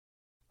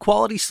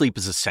Quality sleep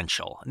is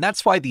essential, and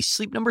that's why the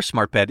Sleep Number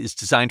Smart Bed is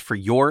designed for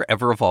your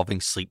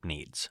ever-evolving sleep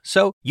needs.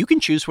 So you can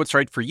choose what's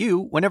right for you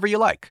whenever you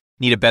like.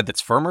 Need a bed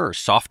that's firmer or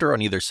softer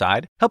on either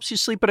side? Helps you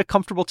sleep at a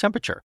comfortable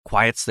temperature,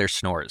 quiets their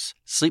snores.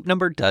 Sleep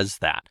Number does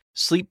that.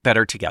 Sleep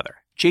better together.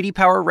 J.D.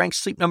 Power ranks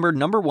Sleep Number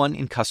 #1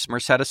 in customer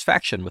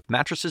satisfaction with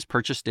mattresses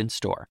purchased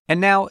in-store.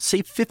 And now,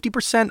 save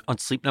 50% on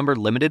Sleep Number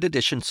limited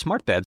edition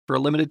smart beds for a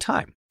limited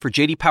time. For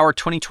J.D. Power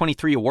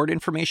 2023 award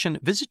information,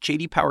 visit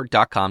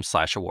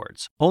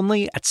jdpower.com/awards.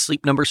 Only at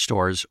Sleep Number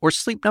stores or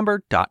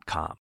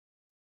sleepnumber.com.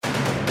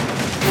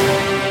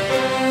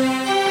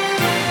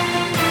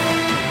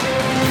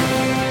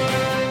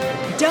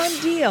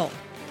 Done deal.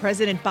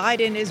 President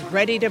Biden is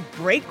ready to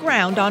break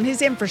ground on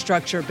his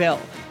infrastructure bill.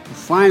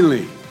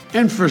 Finally,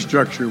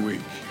 Infrastructure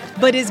Week.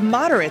 But his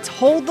moderates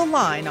hold the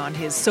line on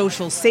his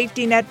social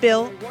safety net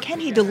bill. Can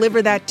he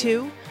deliver that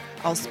too?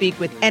 I'll speak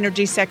with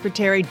Energy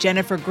Secretary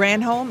Jennifer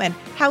Granholm and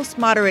House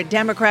moderate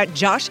Democrat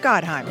Josh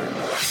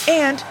Gottheimer.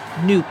 And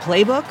new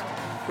playbook?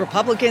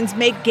 Republicans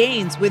make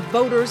gains with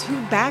voters who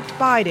backed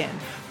Biden,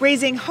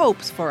 raising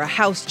hopes for a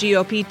House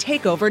GOP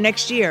takeover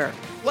next year.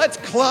 Let's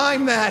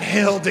climb that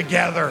hill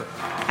together.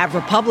 Have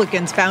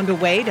Republicans found a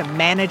way to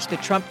manage the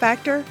Trump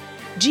factor?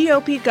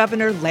 GOP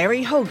Governor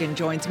Larry Hogan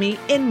joins me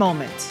in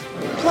moments.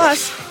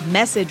 Plus,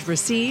 message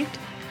received.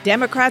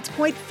 Democrats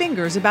point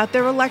fingers about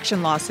their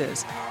election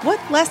losses. What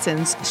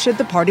lessons should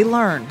the party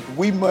learn?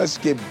 We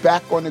must get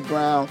back on the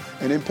ground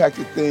and impact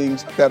the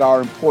things that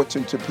are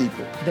important to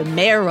people. The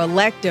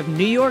mayor-elect of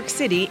New York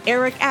City,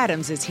 Eric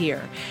Adams, is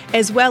here,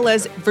 as well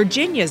as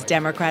Virginia's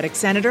Democratic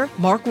Senator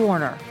Mark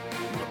Warner.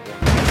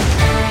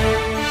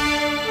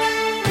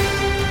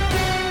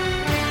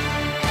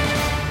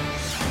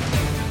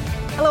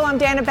 Hello, I'm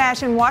Dana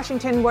Bash in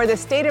Washington, where the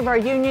State of our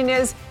Union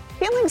is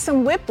feeling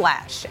some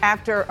whiplash.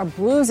 After a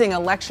bruising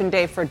election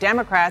day for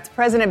Democrats,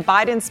 President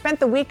Biden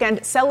spent the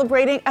weekend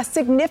celebrating a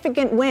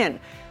significant win: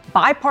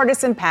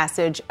 bipartisan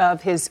passage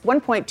of his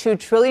 $1.2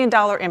 trillion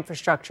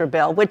infrastructure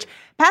bill, which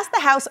passed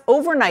the House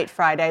overnight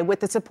Friday with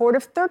the support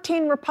of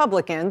 13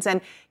 Republicans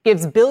and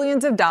gives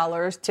billions of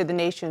dollars to the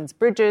nation's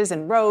bridges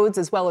and roads,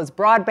 as well as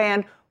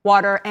broadband,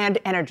 water, and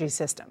energy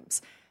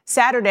systems.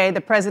 Saturday,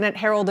 the president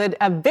heralded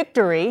a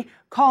victory,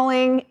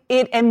 calling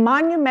it a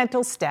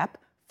monumental step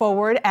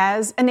forward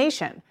as a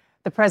nation.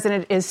 The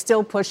president is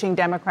still pushing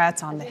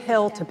Democrats on the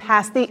Hill to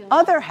pass the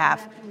other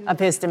half of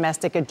his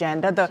domestic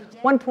agenda, the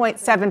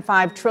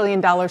 $1.75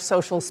 trillion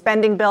social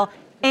spending bill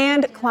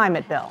and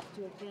climate bill.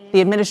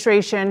 The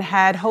administration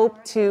had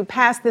hoped to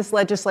pass this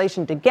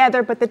legislation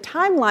together, but the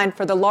timeline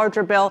for the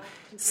larger bill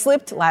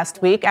slipped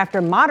last week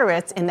after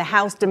moderates in the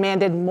House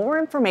demanded more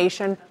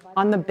information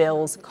on the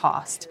bill's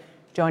cost.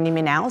 Joining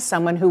me now,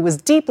 someone who was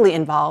deeply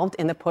involved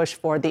in the push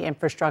for the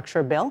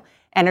infrastructure bill,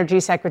 Energy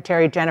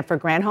Secretary Jennifer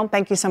Granholm.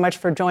 Thank you so much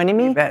for joining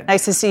me.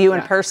 Nice to see you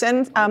in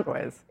person.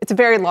 It's a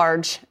very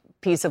large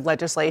piece of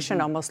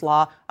legislation, almost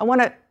law. I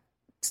want to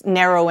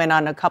narrow in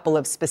on a couple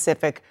of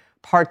specific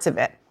parts of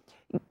it.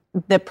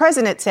 The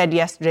president said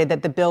yesterday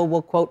that the bill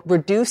will, quote,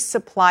 reduce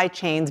supply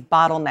chains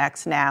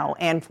bottlenecks now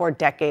and for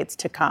decades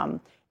to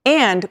come,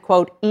 and,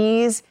 quote,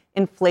 ease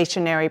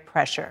inflationary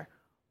pressure.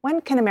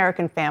 When can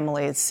American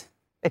families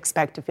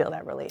expect to feel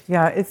that relief?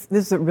 Yeah, this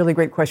is a really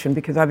great question,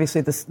 because obviously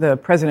the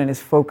president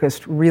is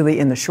focused really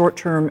in the short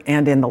term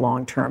and in the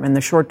long term. In the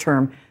short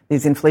term,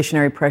 these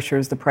inflationary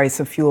pressures, the price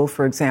of fuel,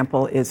 for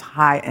example, is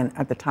high and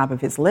at the top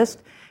of his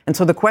list. And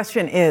so the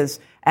question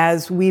is,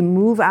 as we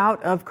move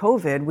out of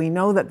COVID, we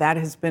know that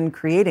has been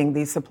creating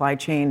these supply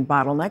chain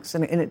bottlenecks,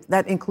 and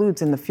that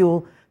includes in the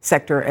fuel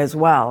sector as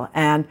well.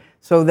 And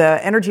so the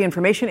Energy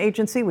Information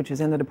Agency, which is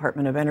in the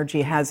Department of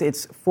Energy, has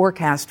its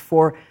forecast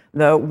for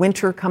the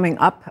winter coming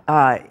up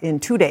in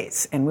 2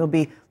 days, and we'll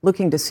be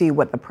looking to see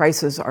what the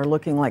prices are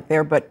looking like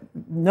there. But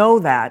know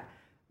that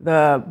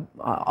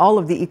all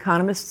of the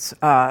economists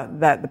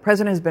that the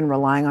president has been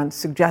relying on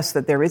suggest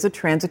that there is a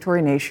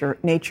transitory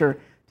nature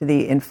to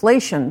the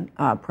inflation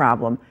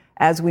problem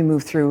as we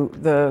move through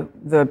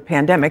the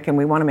pandemic, and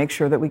we want to make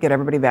sure that we get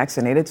everybody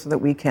vaccinated so that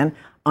we can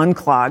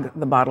unclog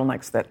the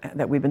bottlenecks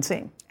that we've been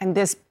seeing. And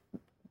this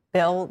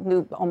bill,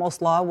 new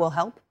almost law, will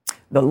help?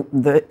 The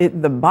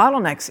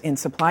bottlenecks in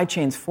supply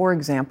chains, for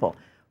example,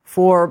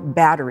 for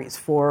batteries,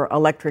 for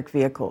electric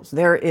vehicles,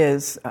 there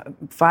is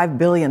 $5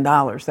 billion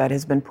that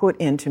has been put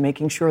into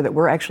making sure that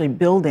we're actually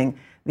building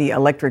the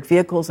electric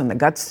vehicles and the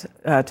guts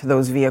to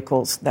those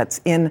vehicles that's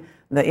in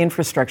the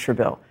infrastructure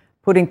bill.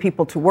 Putting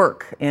people to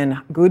work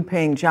in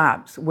good-paying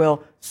jobs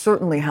will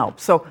certainly help.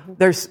 So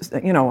there's,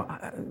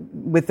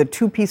 with the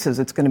two pieces,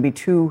 it's going to be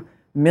 2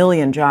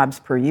 million jobs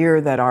per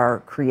year that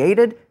are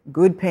created.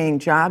 Good-paying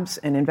jobs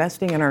and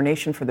investing in our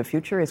nation for the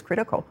future is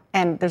critical.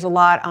 And there's a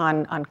lot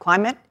on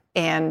climate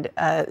and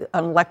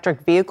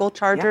electric vehicle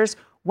chargers.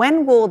 Yeah.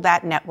 When will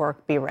that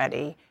network be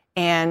ready?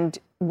 And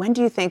when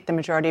do you think the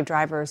majority of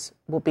drivers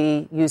will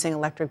be using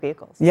electric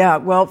vehicles? Yeah,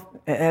 well,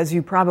 as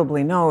you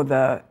probably know,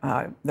 the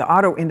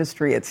auto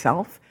industry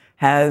itself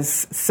has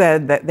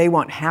said that they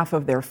want half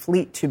of their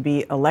fleet to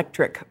be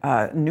electric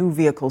new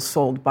vehicles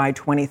sold by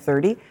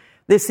 2030.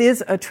 This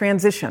is a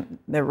transition.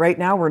 That right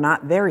now we're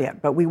not there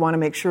yet, but we want to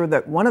make sure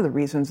that one of the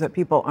reasons that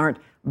people aren't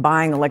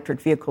buying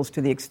electric vehicles to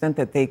the extent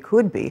that they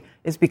could be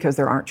is because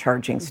there aren't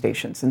charging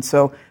stations. And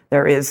so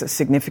there is a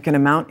significant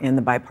amount in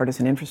the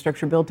bipartisan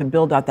infrastructure bill to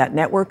build out that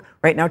network.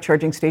 Right now,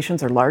 charging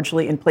stations are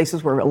largely in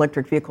places where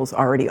electric vehicles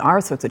already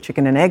are, so it's a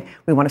chicken and egg.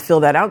 We want to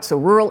fill that out so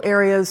rural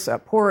areas,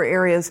 poorer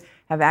areas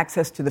have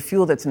access to the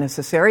fuel that's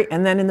necessary.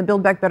 And then in the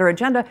Build Back Better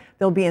agenda,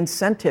 there'll be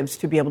incentives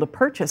to be able to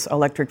purchase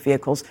electric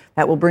vehicles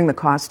that will bring the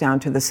cost down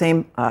to the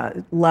same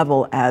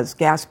level as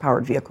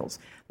gas-powered vehicles.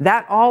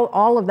 That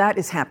all of that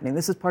is happening.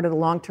 This is part of the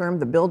long term.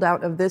 The build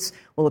out of this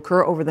will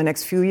occur over the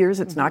next few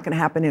years. It's not going to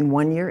happen in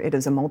 1 year. It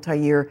is a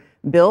multi-year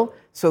bill.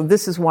 So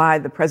this is why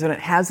the president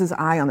has his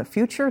eye on the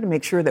future to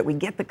make sure that we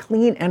get the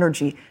clean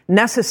energy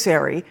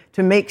necessary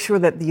to make sure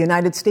that the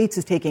United States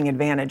is taking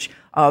advantage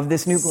of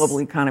this new global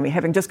economy.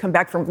 Having just come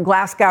back from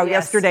Glasgow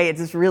yesterday, it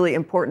is really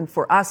important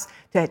for us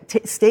to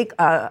take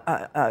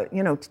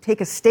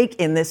a stake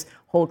in this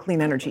whole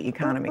clean energy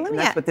economy. And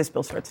that's what this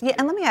bill starts to do.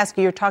 And let me ask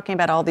you, you're talking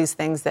about all these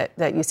things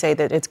that you say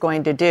that it's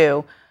going to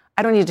do.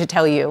 I don't need to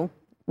tell you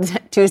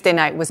that Tuesday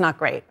night was not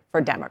great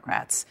for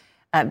Democrats.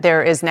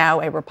 There is now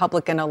a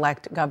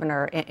Republican-elect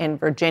governor in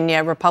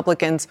Virginia.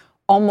 Republicans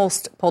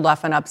almost pulled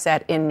off an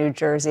upset in New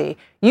Jersey.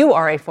 You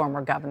are a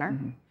former governor.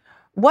 Mm-hmm.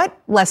 What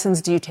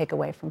lessons do you take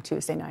away from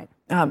Tuesday night?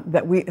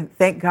 That we,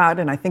 thank God,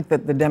 and I think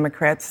that the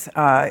Democrats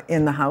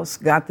in the House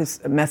got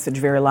this message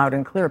very loud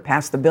and clear,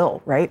 passed the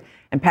bill, right?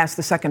 And passed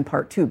the second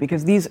part, too,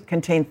 because these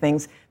contain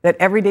things that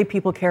everyday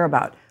people care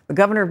about. The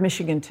governor of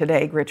Michigan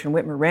today, Gretchen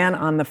Whitmer, ran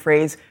on the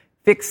phrase,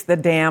 fix the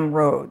damn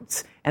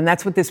roads. And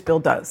that's what this bill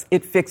does.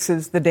 It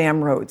fixes the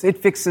damn roads. It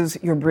fixes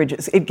your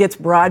bridges. It gets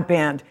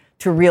broadband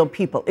to real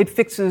people. It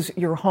fixes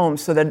your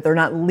homes so that they're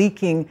not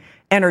leaking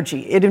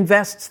energy. It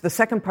invests, the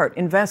second part,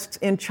 invests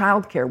in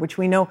childcare, which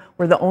we know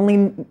we're the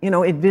only,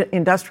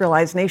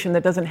 industrialized nation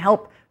that doesn't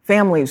help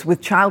families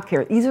with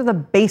childcare. These are the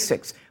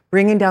basics,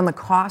 bringing down the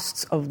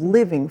costs of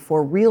living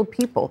for real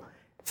people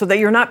so that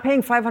you're not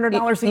paying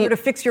 $500 a year to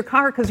fix your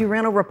car because you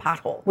ran over a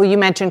pothole. Well, you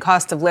mentioned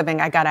cost of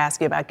living. I got to ask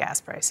you about gas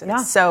prices. Yeah.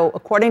 So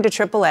according to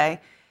AAA,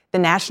 the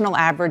national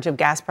average of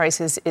gas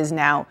prices is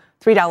now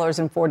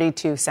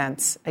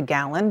 $3.42 a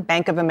gallon.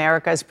 Bank of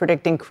America is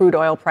predicting crude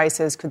oil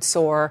prices could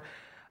soar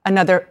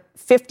another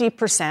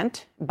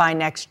 50% by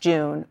next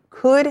June.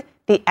 Could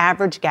the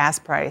average gas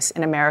price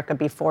in America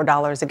be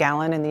 $4 a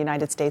gallon in the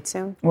United States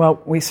soon?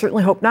 Well, we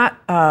certainly hope not.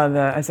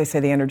 As I say,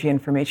 the Energy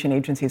Information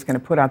Agency is going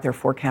to put out their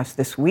forecast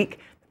this week.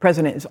 The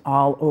president is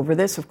all over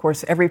this. Of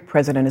course, every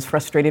president is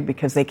frustrated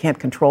because they can't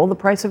control the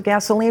price of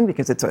gasoline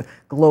because it's a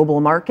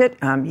global market.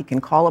 He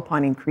can call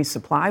upon increased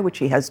supply, which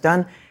he has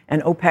done.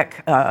 And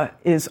OPEC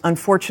is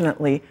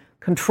unfortunately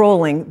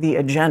controlling the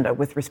agenda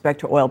with respect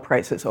to oil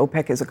prices.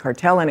 OPEC is a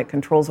cartel and it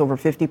controls over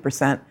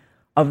 50%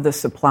 of the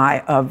supply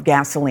of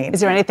gasoline.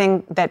 Is there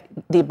anything that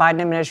the Biden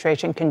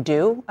administration can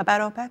do about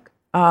OPEC?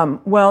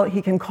 Well,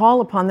 he can call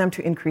upon them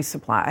to increase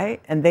supply,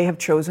 and they have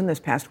chosen this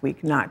past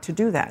week not to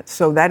do that.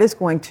 So that is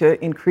going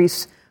to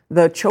increase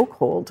the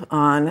chokehold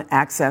on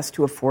access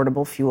to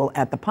affordable fuel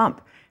at the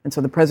pump. And so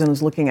the president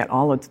is looking at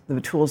all of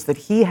the tools that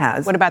he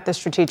has. What about the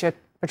strategic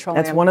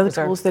petroleum That's one of the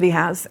reserve? tools that he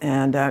has,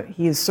 and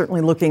he is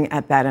certainly looking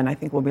at that, and I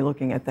think we'll be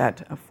looking at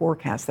that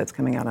forecast that's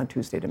coming out on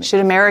Tuesday to me.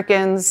 Should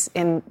Americans,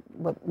 in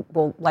what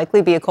will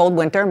likely be a cold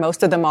winter,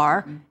 most of them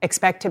are,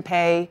 expect to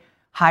pay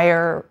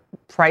higher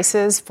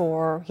prices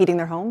for heating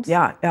their homes?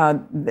 Yeah,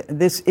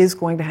 this is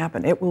going to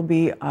happen. It will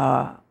be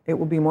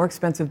more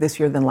expensive this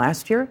year than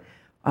last year.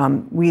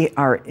 We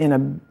are in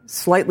a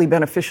slightly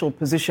beneficial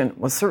position,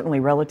 well, certainly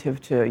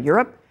relative to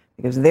Europe,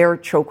 because their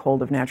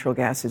chokehold of natural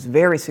gas is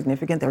very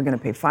significant. They're going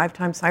to pay 5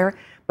 times higher.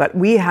 But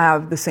we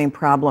have the same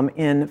problem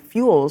in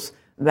fuels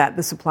that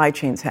the supply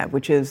chains have,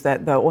 which is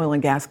that the oil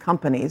and gas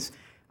companies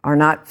are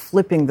not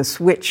flipping the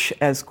switch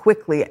as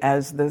quickly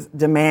as the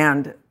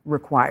demand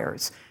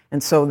requires.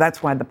 And so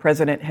that's why the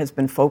president has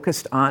been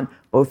focused on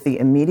both the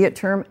immediate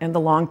term and the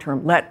long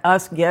term. Let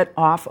us get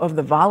off of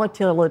the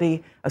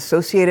volatility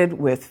associated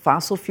with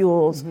fossil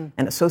fuels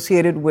and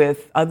associated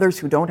with others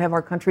who don't have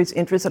our country's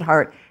interests at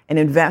heart and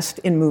invest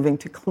in moving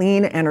to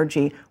clean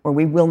energy where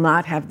we will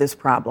not have this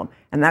problem.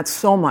 And that's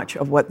so much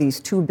of what these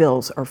two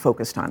bills are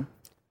focused on.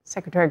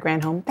 Secretary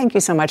Granholm, thank you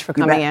so much for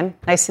coming in.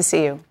 Nice to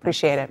see you.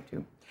 Appreciate it.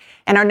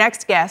 And our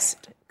next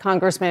guest,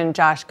 Congressman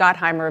Josh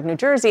Gottheimer of New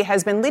Jersey,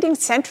 has been leading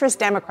centrist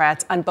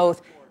Democrats on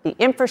both the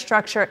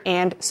infrastructure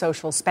and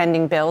social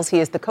spending bills. He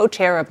is the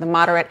co-chair of the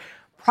Moderate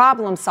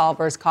Problem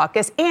Solvers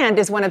Caucus and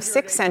is one of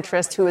 6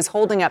 centrists who is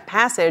holding up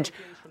passage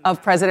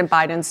of President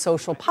Biden's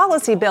social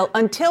policy bill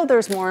until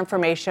there's more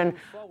information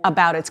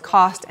about its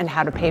cost and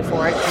how to pay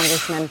for it.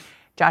 Congressman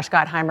Josh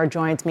Gottheimer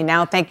joins me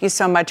now. Thank you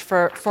so much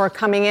for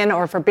coming in,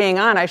 or for being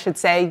on, I should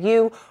say.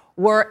 You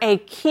were a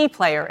key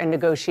player in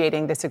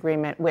negotiating this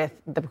agreement with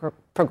the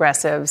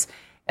progressives.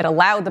 It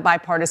allowed the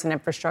bipartisan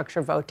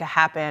infrastructure vote to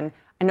happen.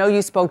 I know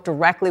you spoke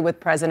directly with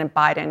President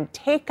Biden.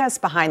 Take us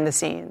behind the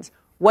scenes.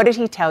 What did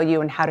he tell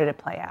you and how did it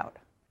play out?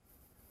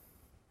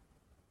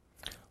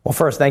 Well,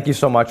 first, thank you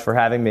so much for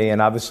having me.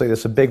 And obviously, this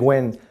is a big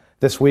win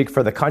this week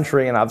for the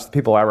country and obviously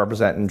people I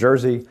represent in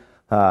Jersey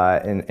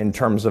in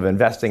terms of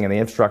investing in the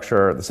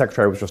infrastructure. The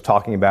Secretary was just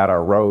talking about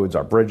our roads,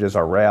 our bridges,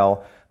 our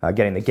rail,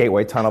 getting the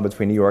Gateway Tunnel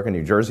between New York and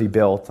New Jersey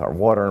built, our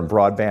water and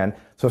broadband.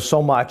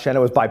 So much, and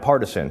it was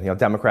bipartisan,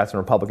 Democrats and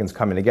Republicans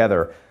coming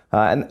together.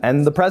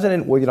 And the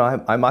president,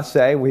 well, I must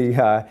say,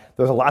 there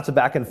was lots of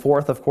back and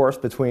forth, of course,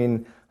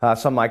 between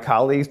some of my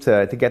colleagues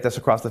to get this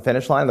across the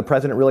finish line. The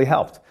president really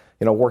helped,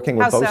 working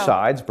with both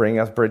sides, trying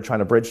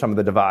to bridge some of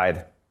the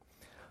divide.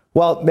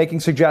 Well,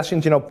 making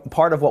suggestions,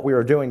 part of what we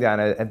were doing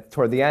down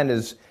toward the end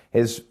is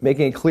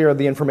making it clear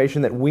the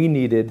information that we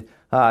needed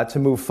to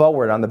move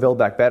forward on the Build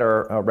Back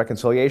Better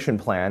reconciliation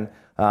plan.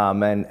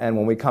 And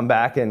when we come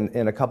back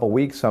in a couple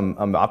weeks,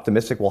 I'm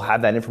optimistic we'll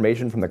have that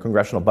information from the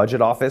Congressional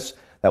Budget Office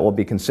that will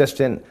be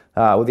consistent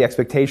with the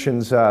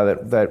expectations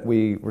that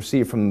we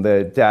receive from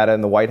the data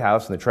in the White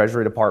House and the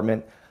Treasury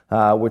Department,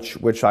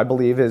 which I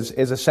believe is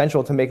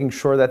essential to making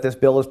sure that this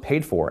bill is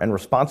paid for and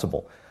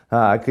responsible.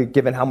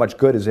 Given how much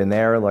good is in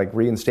there, like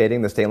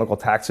reinstating the state and local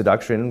tax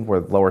deduction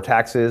with lower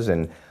taxes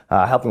and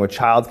helping with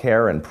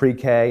childcare and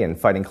pre-K and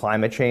fighting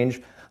climate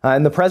change.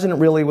 And the president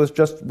really was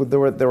there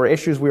were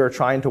issues we were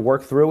trying to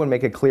work through and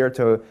make it clear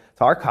to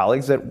our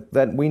colleagues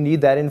that we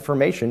need that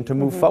information to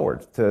move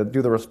forward, to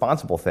do the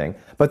responsible thing.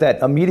 But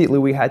that immediately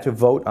we had to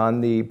vote on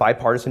the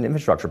bipartisan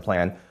infrastructure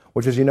plan,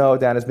 which, as you know,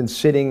 Dan, has been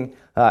sitting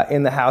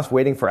in the House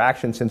waiting for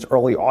action since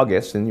early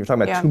August. And you're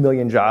talking about 2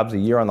 million jobs a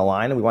year on the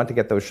line, and we want to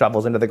get those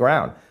shovels into the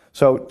ground.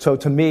 So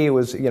to me, it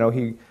was,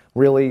 he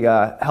really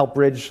helped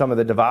bridge some of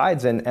the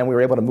divides, and we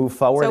were able to move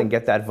forward and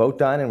get that vote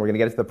done, and we're going to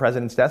get it to the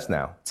president's desk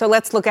now. So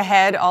let's look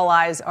ahead. All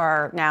eyes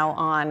are now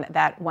on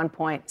that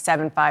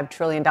 $1.75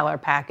 trillion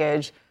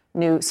package,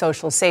 new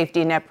social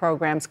safety net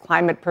programs,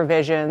 climate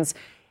provisions.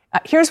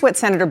 Here's what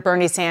Senator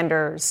Bernie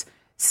Sanders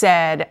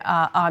said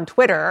on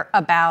Twitter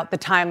about the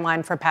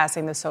timeline for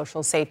passing the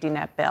social safety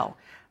net bill.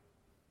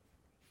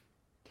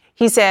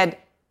 He said,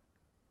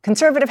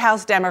 conservative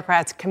House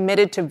Democrats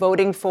committed to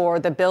voting for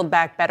the Build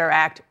Back Better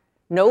Act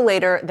no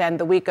later than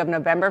the week of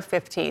November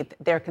 15th.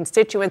 Their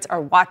constituents are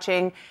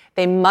watching.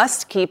 They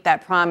must keep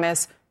that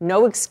promise.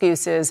 No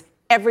excuses.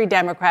 Every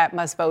Democrat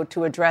must vote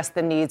to address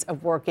the needs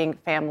of working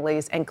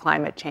families and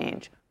climate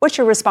change. What's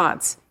your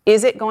response?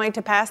 Is it going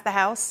to pass the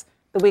House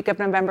the week of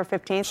November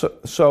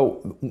 15th?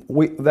 So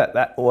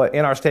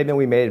in our statement,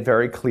 we made it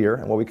very clear,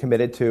 and what we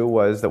committed to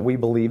was that we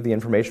believe the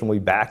information will be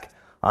back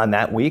on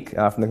that week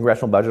from the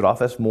Congressional Budget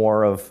Office,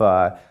 more of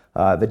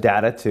the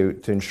data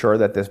to ensure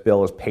that this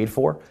bill is paid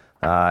for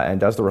and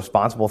does the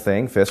responsible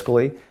thing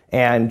fiscally.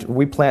 And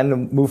we plan to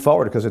move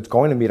forward because it's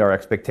going to meet our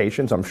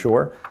expectations, I'm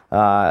sure.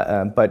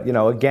 But,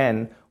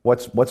 again,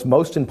 what's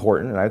most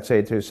important, and I'd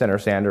say to Senator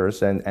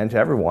Sanders and to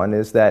everyone,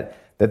 is that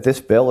this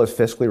bill is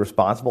fiscally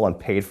responsible and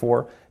paid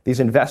for. These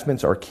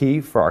investments are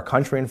key for our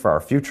country and for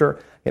our future.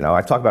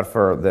 I talk about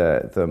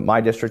for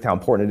my district how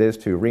important it is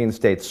to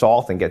reinstate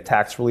SALT and get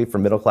tax relief for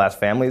middle-class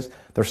families.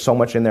 There's so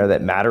much in there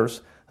that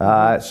matters.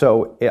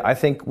 So I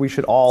think we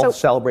should all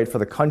celebrate for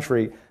the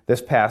country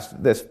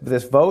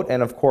this vote,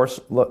 and of course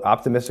look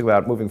optimistic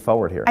about moving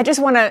forward here. I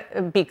just want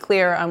to be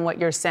clear on what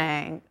you're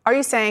saying. Are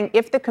you saying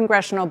if the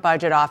Congressional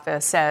Budget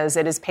Office says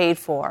it is paid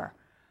for,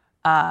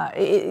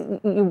 you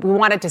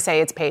wanted to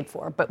say it's paid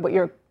for, but what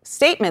your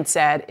statement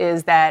said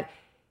is that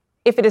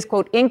if it is,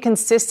 quote,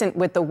 inconsistent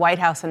with the White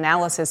House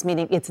analysis,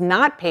 meaning it's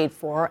not paid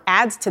for,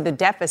 adds to the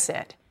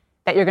deficit,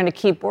 that you're going to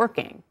keep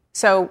working.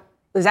 So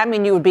does that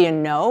mean you would be a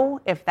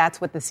no if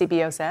that's what the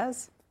CBO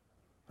says?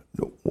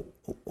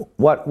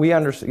 What we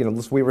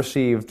understand, we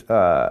received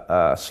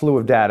a slew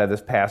of data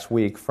this past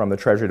week from the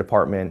Treasury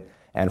Department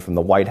and from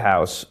the White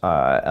House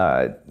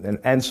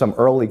and some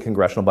early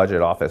Congressional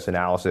Budget Office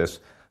analysis.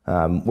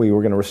 We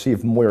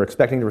were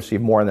expecting to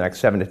receive more in the next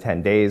 7 to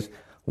 10 days.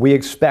 We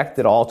expect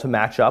it all to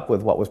match up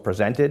with what was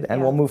presented,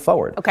 and we'll move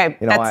forward. Okay,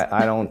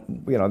 I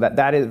don't.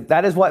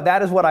 That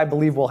is what I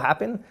believe will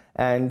happen.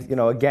 And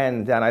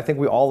again, Dan, I think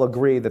we all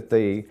agree that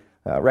the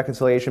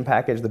reconciliation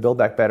package, the Build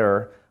Back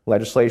Better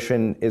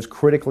legislation, is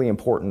critically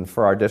important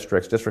for our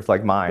districts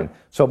like mine.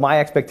 So my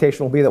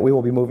expectation will be that we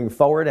will be moving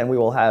forward, and we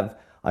will have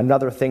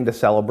another thing to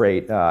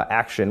celebrate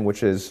action,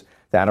 which is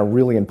that are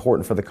really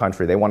important for the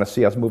country. They want to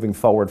see us moving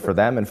forward for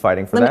them and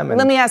fighting for them.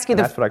 Let me ask you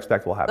that's what I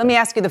expect will happen. Let me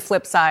ask you the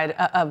flip side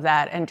of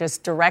that, and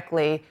just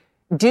directly,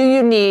 do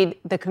you need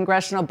the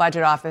Congressional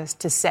Budget Office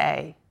to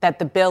say that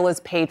the bill is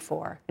paid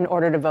for in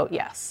order to vote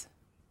yes?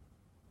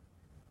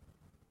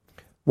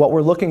 What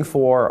we're looking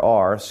for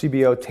are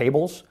CBO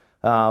tables,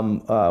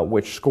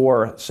 which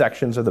score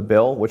sections of the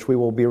bill, which we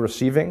will be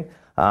receiving.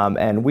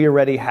 And we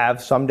already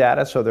have some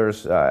data,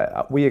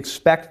 so we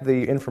expect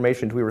the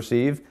information we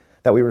receive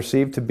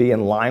to be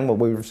in line with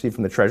what we received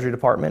from the Treasury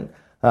Department.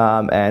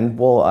 And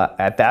we'll,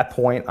 at that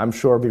point, I'm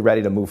sure, be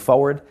ready to move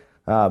forward.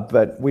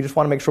 But we just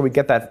want to make sure we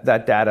get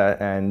that data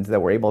and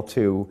that we're able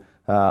to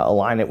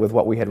align it with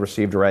what we had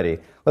received already.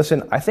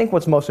 Listen, I think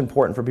what's most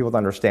important for people to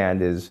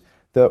understand is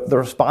The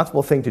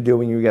responsible thing to do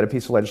when you get a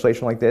piece of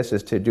legislation like this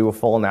is to do a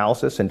full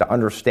analysis and to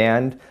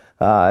understand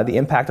the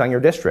impact on your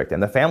district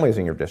and the families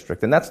in your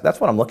district. And that's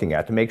what I'm looking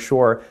at, to make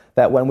sure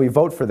that when we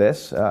vote for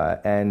this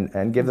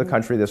and give the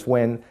country this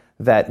win,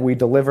 that we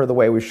deliver the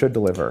way we should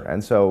deliver.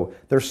 And so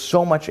there's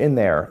so much in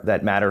there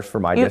that matters for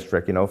my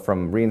district,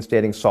 from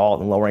reinstating SALT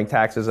and lowering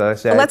taxes, as I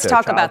said, let's to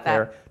talk about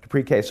that. To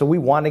pre-K. So we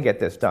want to get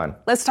this done.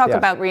 Let's talk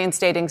about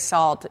reinstating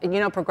SALT.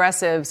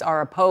 Progressives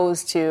are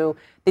opposed to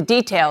the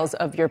details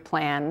of your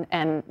plan,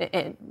 and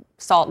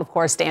SALT, of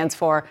course, stands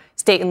for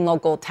state and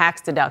local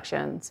tax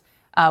deductions,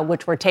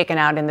 which were taken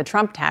out in the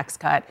Trump tax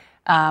cut.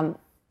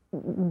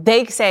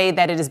 They say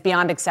that it is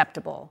beyond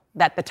acceptable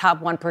that the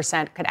top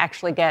 1% could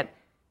actually get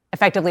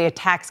effectively a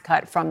tax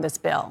cut from this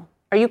bill.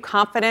 Are you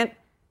confident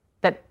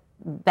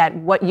that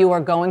what you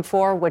are going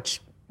for, which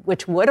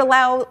would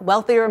allow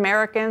wealthier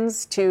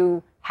Americans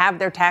to have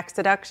their tax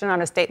deduction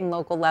on a state and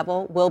local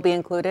level, will be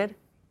included?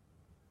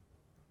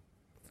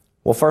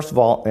 Well, first of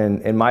all,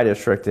 in my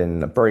district in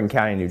Bergen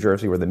County, New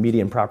Jersey, where the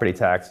median property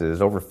tax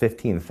is over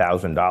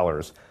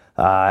 $15,000,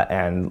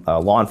 and a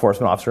law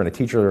enforcement officer and a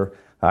teacher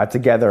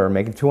together are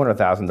making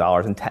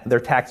 $200,000, and their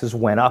taxes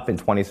went up in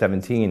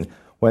 2017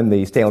 when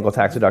the state and local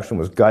tax deduction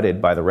was gutted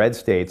by the red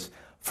states.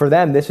 For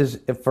them, this is,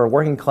 for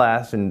working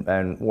class and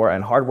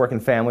hardworking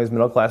families,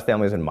 middle class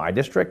families in my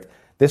district,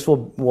 this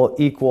will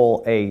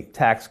equal a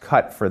tax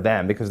cut for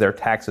them because their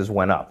taxes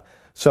went up.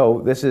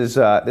 So this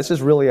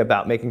is really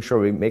about making sure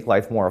we make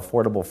life more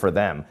affordable for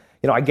them.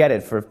 I get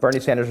it. For Bernie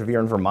Sanders, if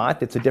you're in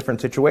Vermont, it's a different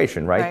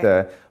situation, right?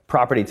 The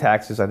property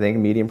taxes, I think,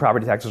 median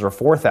property taxes are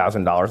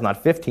 $4,000,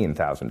 not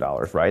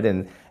 $15,000, right?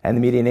 And the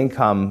median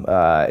income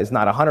is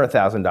not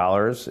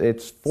 $100,000,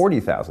 it's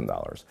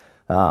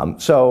 $40,000.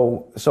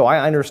 So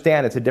I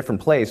understand it's a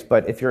different place,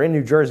 but if you're in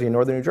New Jersey, in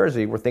northern New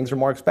Jersey, where things are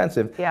more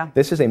expensive,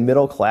 this is a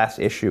middle class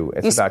issue.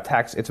 It's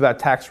about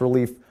tax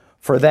relief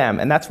for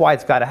them, and that's why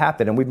it's got to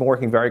happen. And we've been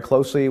working very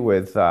closely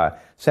with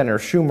Senator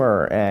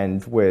Schumer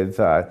and with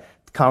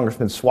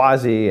Congressman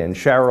Suozzi and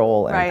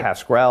Sherrill and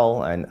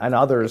Pascrell and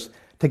others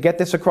to get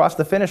this across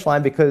the finish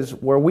line, because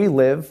where we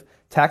live,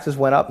 taxes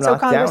went up, not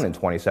down in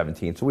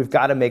 2017. So we've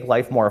got to make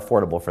life more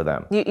affordable for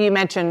them. You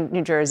mentioned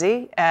New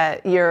Jersey.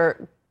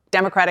 Your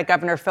Democratic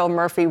Governor Phil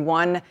Murphy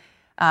won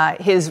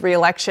his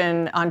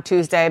reelection on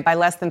Tuesday by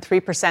less than 3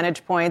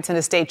 percentage points in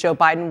a state Joe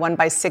Biden won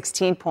by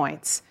 16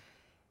 points.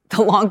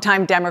 The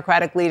longtime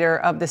Democratic leader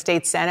of the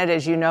state Senate,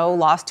 as you know,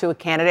 lost to a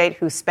candidate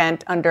who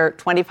spent under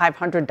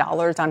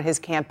 $2,500 on his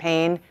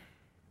campaign.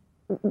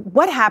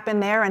 What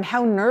happened there, and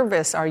how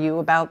nervous are you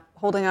about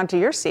holding on to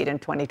your seat in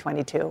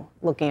 2022,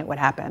 looking at what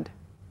happened?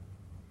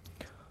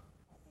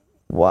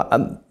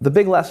 Well, the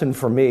big lesson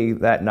for me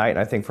that night, and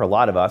I think for a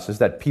lot of us, is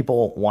that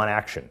people want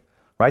action,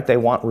 right? They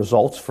want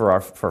results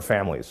for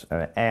families,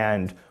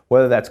 and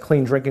whether that's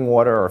clean drinking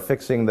water or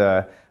fixing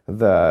the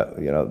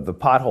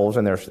potholes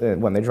in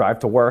when they drive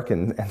to work,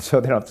 and so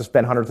they don't have to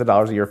spend hundreds of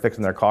dollars a year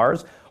fixing their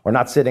cars, or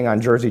not sitting on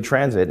Jersey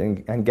Transit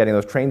and getting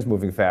those trains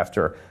moving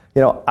faster.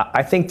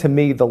 I think, to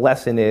me, the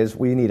lesson is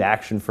we need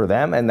action for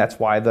them, and that's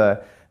why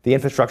the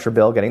infrastructure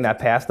bill, getting that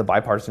passed, the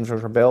bipartisan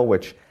infrastructure bill,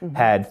 which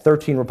had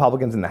 13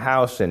 Republicans in the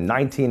House and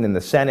 19 in the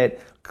Senate,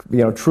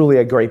 truly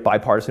a great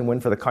bipartisan win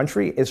for the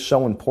country, is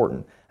so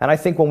important. And I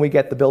think when we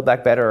get the Build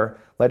Back Better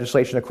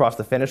legislation across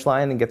the finish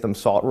line and get them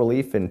SALT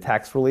relief and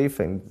tax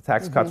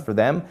cuts for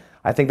them,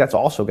 I think that's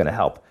also going to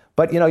help.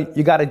 But,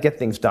 you got to get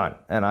things done.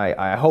 And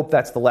I hope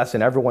that's the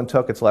lesson everyone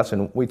took. It's a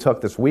lesson we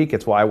took this week.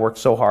 It's why I worked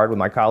so hard with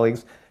my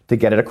colleagues to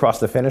get it across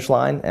the finish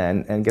line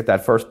and get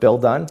that first bill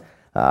done.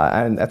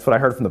 And that's what I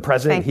heard from the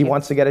president. He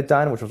wants to get it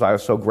done, which was I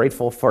was so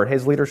grateful for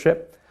his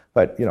leadership.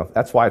 But,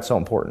 that's why it's so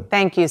important.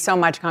 Thank you so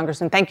much,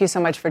 Congressman. Thank you so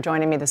much for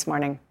joining me this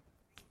morning.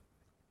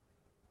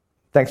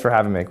 Thanks for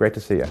having me. Great to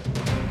see you.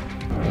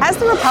 Has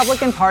the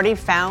Republican Party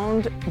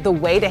found the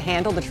way to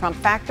handle the Trump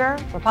factor?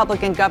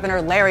 Republican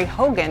Governor Larry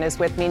Hogan is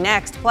with me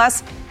next.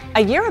 Plus,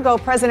 a year ago,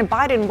 President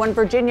Biden won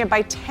Virginia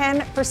by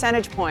 10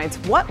 percentage points.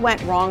 What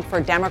went wrong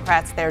for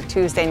Democrats there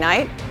Tuesday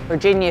night?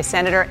 Virginia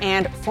Senator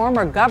and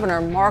former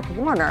Governor Mark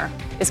Warner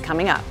is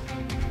coming up.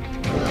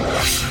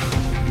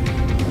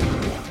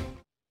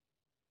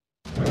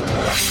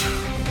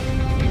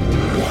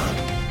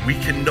 We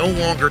can no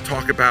longer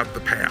talk about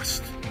the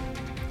past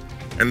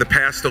and the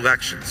past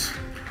elections.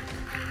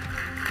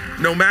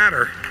 No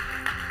matter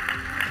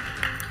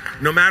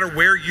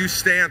where you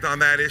stand on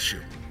that issue,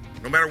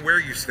 no matter where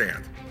you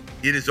stand,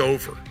 it is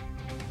over.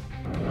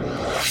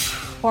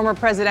 Former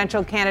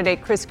presidential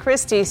candidate Chris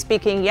Christie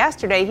speaking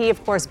yesterday. He,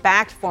 of course,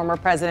 backed former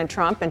President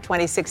Trump in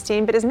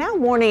 2016, but is now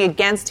warning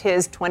against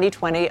his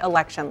 2020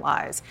 election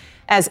lies,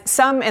 as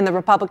some in the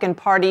Republican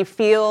Party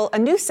feel a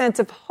new sense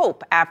of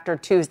hope after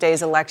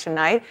Tuesday's election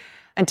night.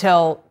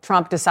 Until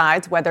Trump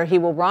decides whether he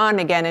will run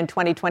again in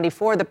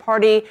 2024, the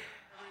party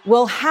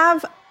will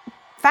have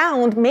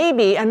found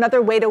maybe another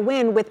way to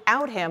win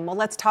without him. Well,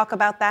 let's talk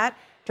about that.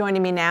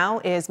 Joining me now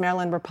is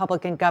Maryland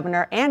Republican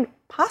Governor and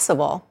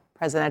possible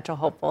presidential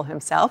hopeful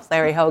himself,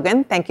 Larry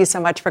Hogan. Thank you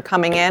so much for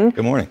coming in.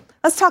 Good morning.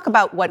 Let's talk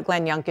about what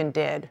Glenn Youngkin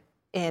did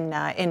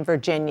in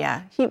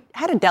Virginia. He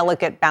had a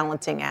delicate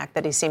balancing act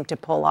that he seemed to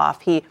pull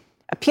off. He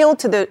appealed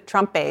to the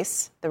Trump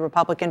base, the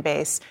Republican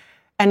base,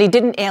 and he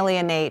didn't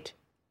alienate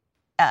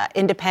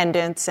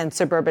independents and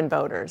suburban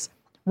voters.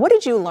 What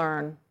did you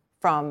learn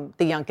from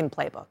the Youngkin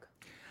playbook?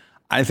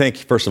 I think,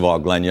 first of all,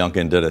 Glenn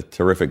Youngkin did a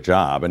terrific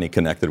job, and he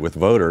connected with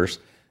voters.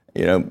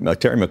 You know,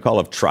 Terry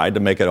McAuliffe tried to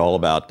make it all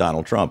about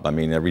Donald Trump. I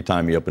mean, every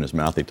time he opened his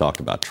mouth, he talked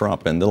about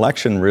Trump. And the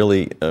election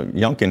really,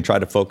 Youngkin tried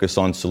to focus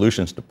on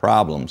solutions to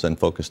problems and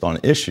focused on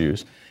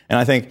issues. And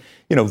I think,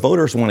 you know,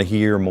 voters want to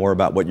hear more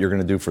about what you're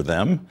going to do for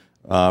them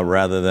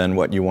rather than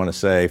what you want to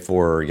say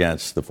for or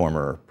against the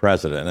former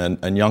president.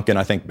 And Youngkin,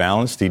 I think,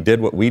 balanced. He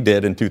did what we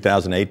did in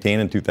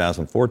 2018 and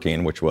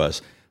 2014, which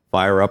was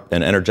fire up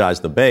and energize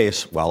the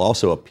base while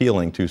also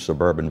appealing to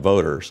suburban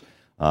voters.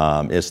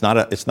 It's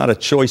not a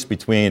choice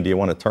between do you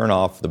want to turn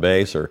off the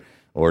base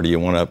or do you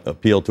want to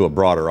appeal to a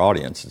broader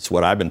audience. It's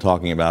what I've been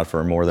talking about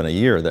for more than a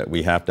year, that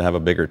we have to have a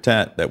bigger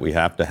tent, that we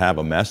have to have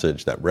a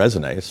message that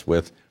resonates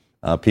with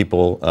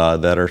people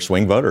that are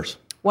swing voters.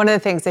 One of the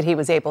things that he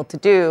was able to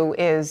do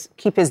is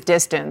keep his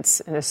distance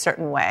in a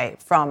certain way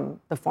from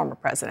the former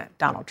president,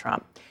 Donald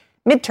Trump.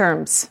 The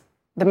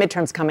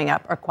midterms coming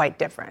up are quite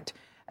different.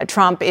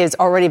 Trump is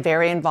already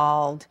very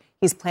involved.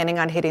 He's planning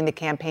on hitting the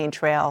campaign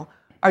trail.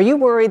 Are you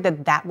worried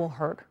that that will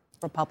hurt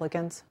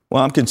Republicans?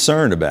 Well, I'm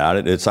concerned about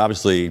it. It's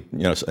obviously,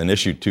 an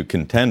issue to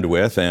contend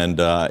with. And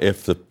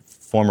if the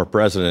former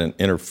president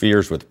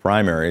interferes with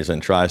primaries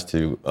and tries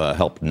to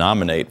help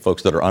nominate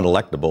folks that are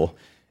unelectable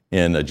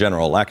in a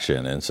general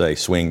election and say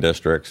swing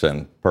districts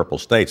and purple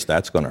states,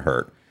 that's going to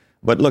hurt.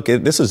 But look,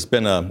 this has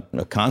been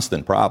a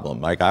constant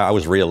problem. Like, I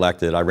was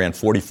reelected. I ran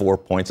 44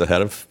 points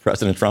ahead of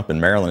President Trump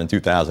in Maryland in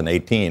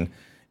 2018,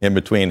 in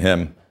between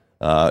him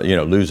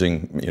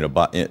losing,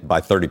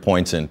 by 30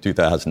 points in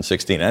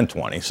 2016 and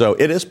 20. So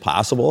it is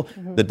possible.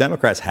 Mm-hmm. The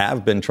Democrats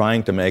have been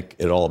trying to make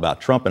it all about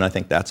Trump, and I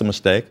think that's a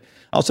mistake.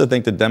 I also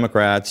think the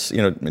Democrats,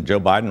 Joe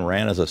Biden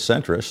ran as a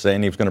centrist,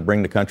 saying he was going to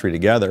bring the country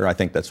together. I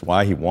think that's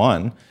why he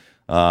won.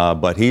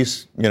 But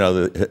he's,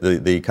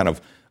 the kind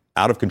of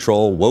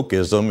out-of-control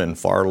wokeism and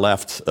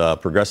far-left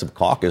progressive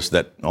caucus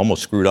that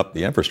almost screwed up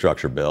the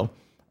infrastructure bill,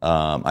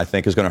 I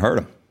think is going to hurt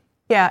him.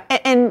 Yeah,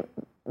 and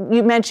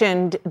you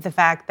mentioned the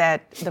fact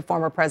that the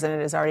former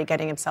president is already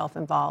getting himself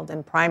involved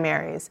in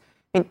primaries.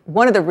 I mean,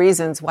 one of the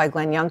reasons why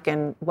Glenn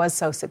Youngkin was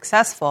so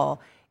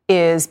successful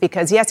is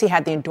because, yes, he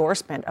had the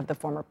endorsement of the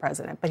former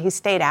president, but he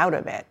stayed out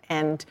of it.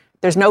 And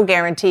there's no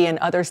guarantee in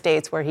other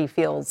states where he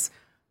feels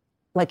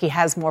like he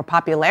has more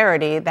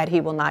popularity that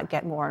he will not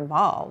get more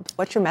involved.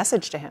 What's your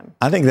message to him?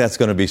 I think that's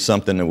going to be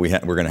something that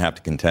we're going to have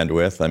to contend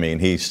with. I mean,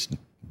 he's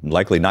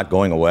likely not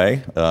going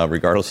away,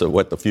 regardless of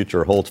what the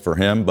future holds for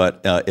him.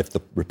 But if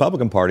the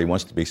Republican Party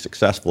wants to be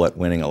successful at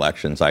winning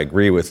elections, I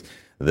agree with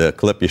the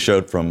clip you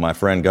showed from my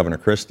friend Governor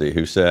Christie,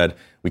 who said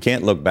we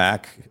can't look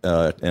back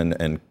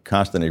and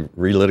constantly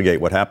relitigate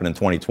what happened in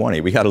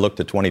 2020. We got to look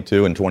to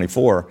 22 and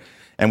 24.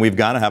 And we've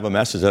got to have a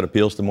message that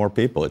appeals to more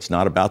people. It's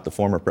not about the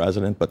former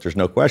president, but there's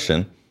no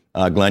question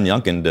Glenn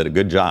Youngkin did a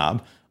good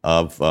job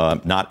of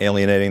not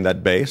alienating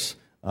that base.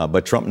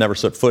 But Trump never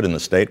set foot in the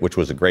state, which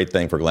was a great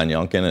thing for Glenn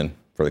Youngkin and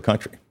for the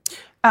country.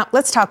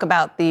 Let's talk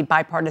about the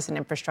bipartisan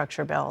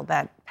infrastructure bill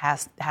that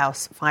passed the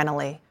House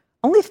finally.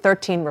 Only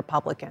 13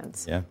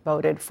 Republicans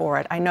voted for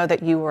it. I know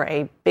that you were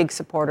a big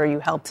supporter. You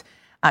helped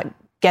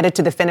get it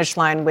to the finish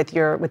line with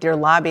your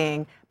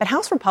lobbying. But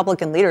House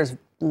Republican leaders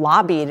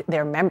lobbied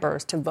their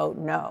members to vote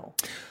no.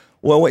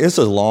 Well, it's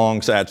a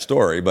long, sad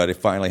story, but it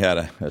finally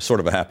had a sort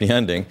of a happy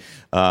ending.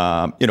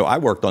 I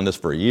worked on this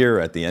for a year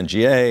at the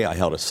NGA. I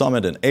held a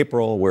summit in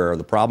April where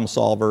the problem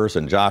solvers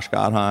and Josh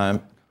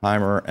Gottheimer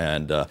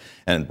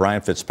and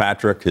Brian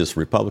Fitzpatrick, his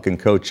Republican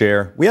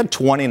co-chair, we had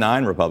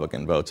 29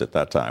 Republican votes at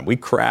that time. We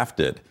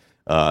crafted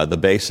the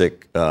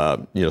basic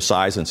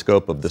size and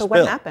scope of this bill.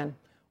 So what happened?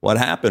 What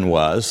happened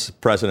was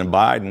President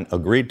Biden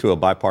agreed to a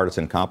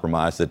bipartisan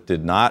compromise that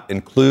did not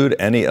include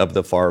any of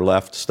the far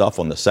left stuff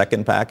on the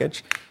second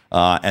package,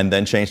 and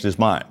then changed his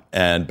mind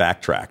and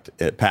backtracked.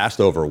 It passed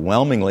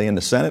overwhelmingly in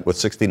the Senate with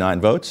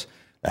 69 votes.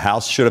 The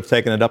House should have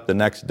taken it up the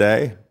next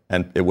day,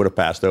 and it would have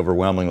passed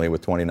overwhelmingly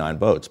with 29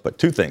 votes. But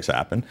two things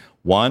happened.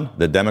 One,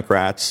 the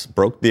Democrats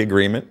broke the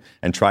agreement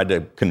and tried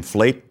to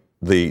conflate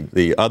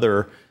the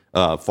other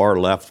far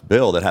left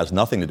bill that has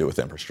nothing to do with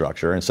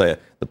infrastructure and say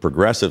the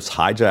progressives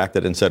hijacked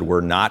it and said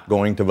we're not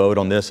going to vote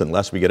on this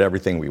unless we get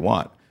everything we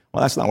want.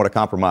 Well, that's not what a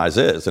compromise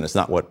is, and it's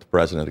not what the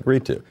president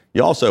agreed to.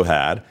 You also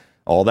had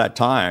all that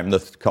time,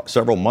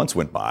 several months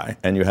went by,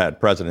 and you had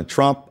President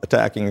Trump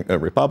attacking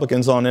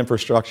Republicans on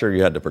infrastructure.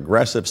 You had the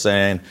progressives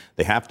saying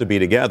they have to be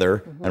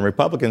together, and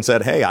Republicans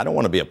said, hey, I don't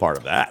want to be a part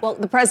of that. Well,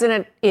 the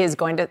president is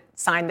going to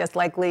sign this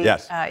likely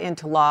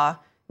into law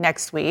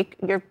next week.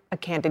 You're a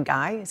candid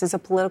guy. Is this a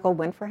political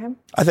win for him?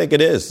 I think it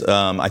is.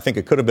 I think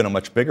it could have been a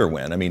much bigger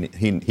win. I mean,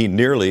 he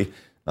nearly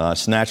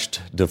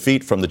snatched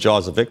defeat from the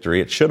jaws of victory.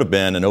 It should have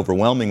been an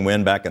overwhelming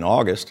win back in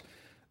August.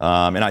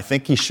 And I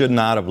think he should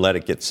not have let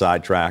it get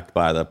sidetracked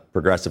by the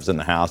progressives in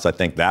the House. I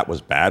think that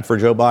was bad for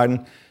Joe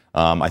Biden.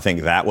 I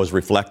think that was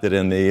reflected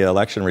in the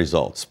election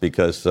results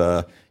because,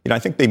 I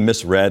think they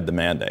misread the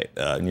mandate.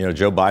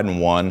 Joe Biden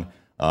won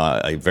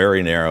a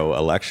very narrow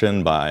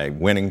election by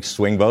winning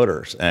swing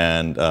voters,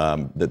 and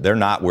they're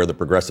not where the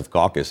Progressive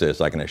Caucus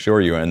is, I can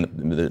assure you, and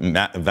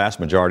the vast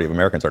majority of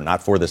Americans are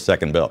not for this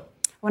second bill.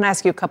 I want to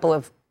ask you a couple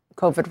of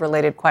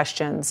COVID-related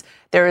questions.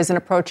 There is an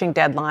approaching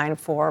deadline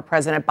for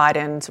President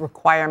Biden's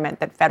requirement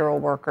that federal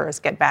workers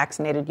get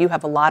vaccinated. You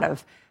have a lot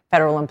of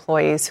federal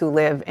employees who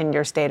live in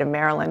your state of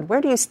Maryland. Where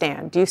do you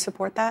stand? Do you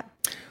support that?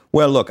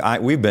 Well, look,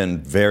 we've been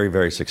very,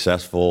 very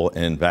successful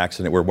in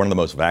vaccinating. We're one of the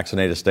most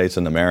vaccinated states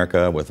in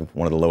America with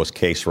one of the lowest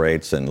case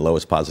rates and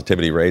lowest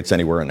positivity rates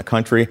anywhere in the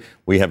country.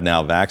 We have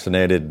now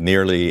vaccinated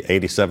nearly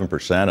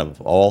 87% of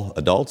all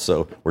adults,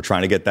 so we're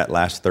trying to get that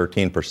last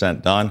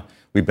 13% done.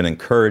 We've been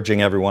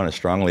encouraging everyone as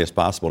strongly as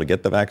possible to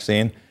get the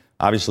vaccine.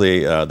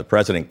 Obviously, the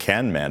president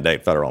can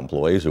mandate federal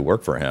employees who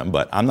work for him,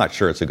 but I'm not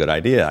sure it's a good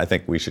idea. I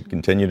think we should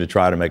continue to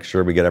try to make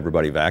sure we get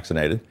everybody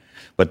vaccinated.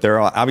 But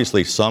there are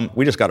obviously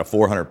we just got a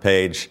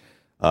 400-page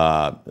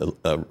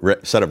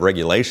set of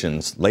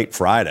regulations late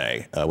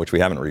Friday, which we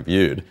haven't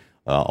reviewed,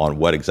 on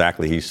what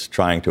exactly he's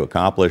trying to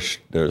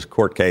accomplish. There's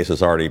court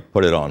cases already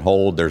put it on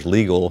hold. There's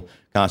legal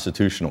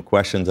constitutional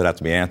questions that have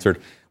to be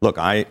answered. Look,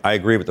 I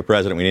agree with the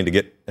president. We need to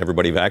get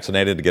everybody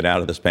vaccinated to get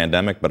out of this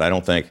pandemic, but I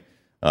don't think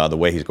the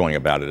way he's going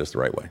about it is the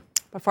right way.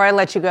 Before I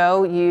let you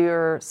go,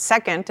 your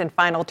second and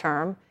final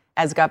term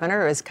as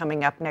governor is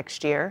coming up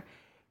next year.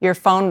 Your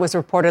phone was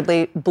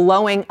reportedly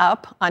blowing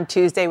up on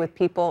Tuesday with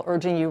people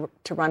urging you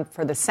to run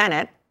for the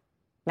Senate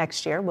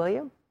next year. Will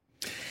you?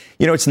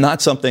 It's not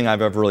something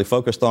I've ever really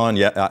focused on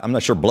yet. I'm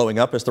not sure blowing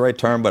up is the right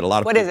term, but a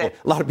lot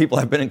of people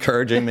have been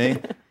encouraging me.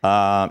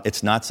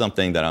 It's not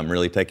something that I'm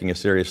really taking a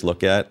serious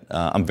look at.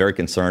 I'm very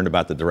concerned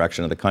about the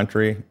direction of the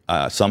country.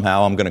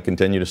 Somehow I'm going to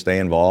continue to stay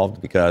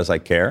involved because I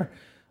care.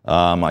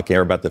 I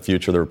care about the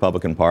future of the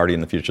Republican Party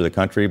and the future of the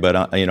country, but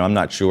I'm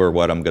not sure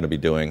what I'm going to be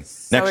doing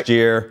next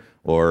year.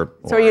 So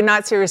are you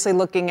not seriously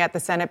looking at the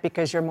Senate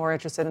because you're more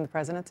interested in the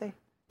presidency?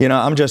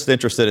 I'm just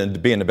interested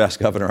in being the best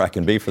governor I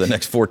can be for the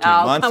next 14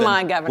 months. Come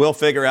on, Governor. We'll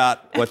figure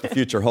out what the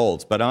future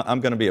holds. But I'm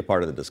going to be a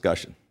part of the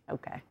discussion.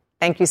 Okay.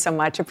 Thank you so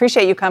much.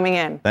 Appreciate you coming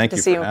in. Thank you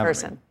to see you in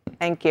person.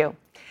 Thank you.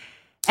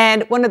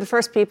 And one of the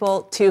first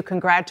people to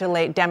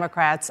congratulate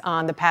Democrats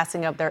on the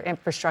passing of their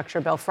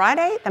infrastructure bill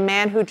Friday, the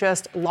man who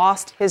just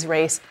lost his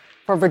race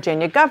for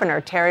Virginia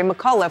governor, Terry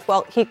McAuliffe.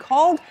 Well, he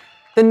called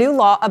the new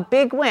law a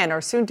big win,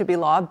 or soon-to-be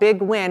law, a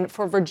big win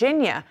for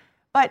Virginia.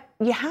 But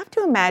you have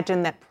to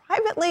imagine that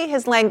privately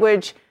his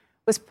language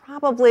was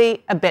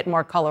probably a bit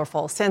more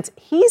colorful since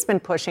he's been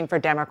pushing for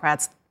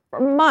Democrats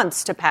for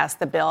months to pass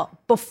the bill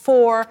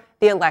before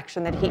the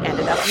election that he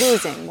ended up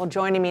losing. Well,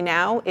 joining me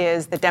now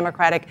is the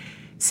Democratic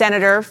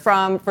senator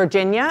from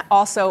Virginia,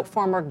 also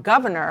former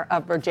governor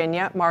of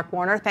Virginia, Mark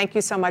Warner. Thank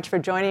you so much for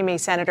joining me,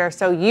 Senator.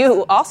 So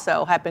you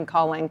also have been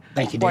calling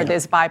for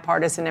this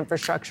bipartisan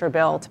infrastructure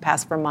bill to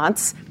pass for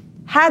months.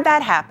 Had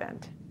that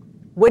happened,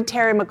 would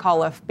Terry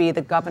McAuliffe be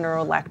the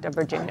governor-elect of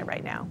Virginia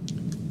right now?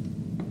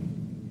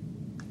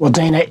 Well,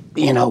 Dana,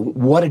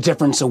 what a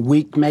difference a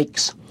week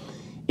makes.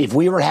 If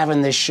we were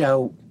having this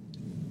show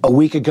a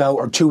week ago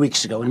or 2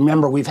 weeks ago, and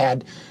remember, we've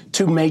had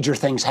two major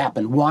things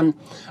happen. One,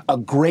 a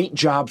great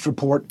jobs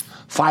report,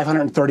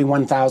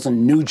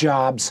 531,000 new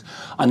jobs,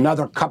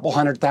 another couple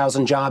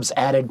 100,000 jobs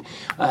added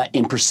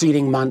in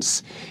preceding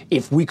months.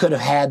 If we could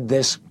have had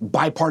this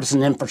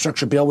bipartisan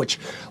infrastructure bill, which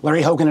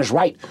Larry Hogan is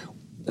right,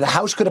 the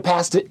House could have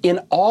passed it in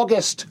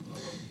August.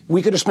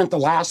 We could have spent the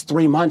last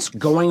 3 months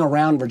going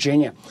around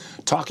Virginia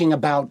talking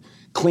about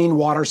clean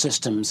water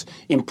systems,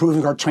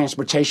 improving our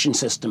transportation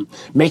system,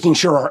 making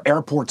sure our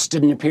airports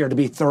didn't appear to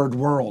be third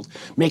world,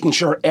 making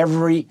sure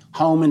every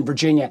home in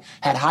Virginia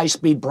had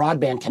high-speed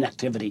broadband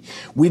connectivity.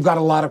 We've got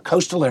a lot of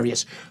coastal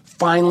areas.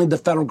 Finally, the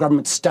federal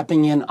government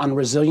stepping in on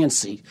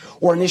resiliency.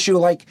 Or an issue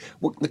like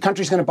the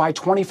country's going to buy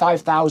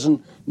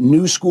 25,000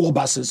 new school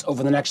buses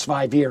over the next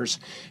 5 years.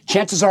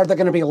 Chances are they're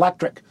going to be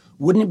electric.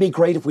 Wouldn't it be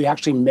great if we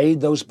actually made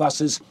those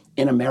buses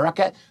in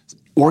America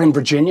or in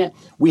Virginia?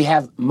 We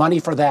have money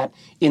for that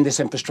in this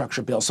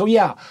infrastructure bill. So,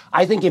 yeah,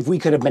 I think if we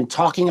could have been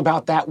talking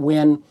about that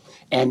win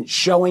and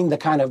showing the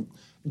kind of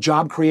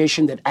job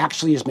creation that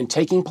actually has been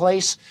taking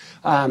place,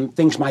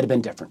 things might have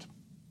been different.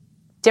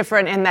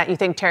 Different in that you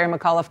think Terry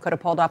McAuliffe could have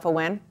pulled off a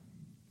win?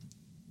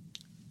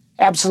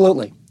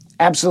 Absolutely.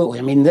 Absolutely.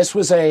 I mean, this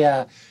was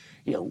the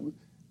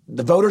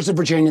voters of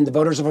Virginia and the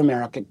voters of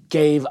America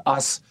gave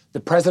us the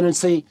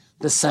presidency,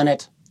 the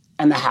Senate,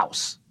 and the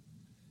House.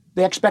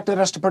 They expected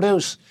us to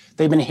produce.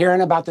 They've been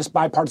hearing about this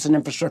bipartisan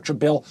infrastructure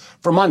bill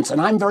for months, and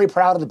I'm very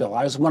proud of the bill.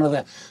 I was one of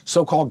the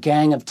so-called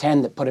gang of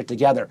 10 that put it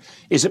together.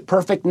 Is it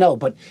perfect? No,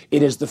 but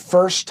it is the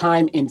first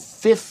time in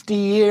 50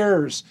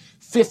 years,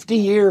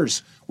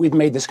 we've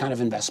made this kind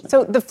of investment.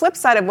 So the flip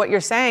side of what you're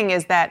saying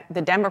is that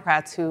the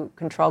Democrats who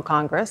control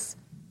Congress,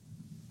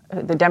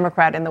 the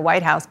Democrat in the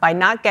White House, by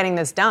not getting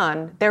this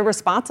done, they're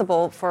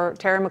responsible for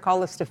Terry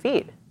McAuliffe's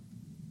defeat.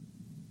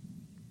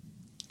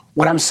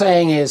 What I'm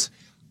saying is,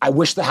 I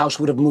wish the House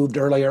would have moved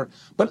earlier.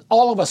 But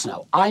all of us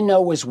know, I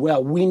know as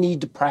well, we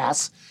need to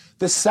pass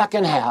the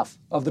second half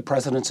of the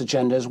president's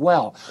agenda as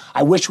well.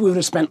 I wish we would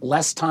have spent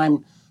less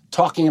time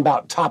talking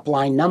about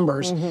top-line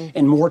numbers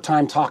and more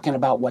time talking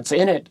about what's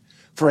in it.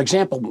 For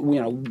example,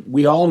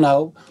 we all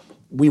know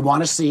we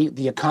want to see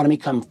the economy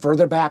come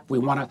further back. We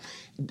want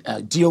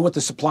to deal with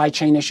the supply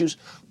chain issues.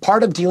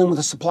 Part of dealing with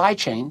the supply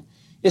chain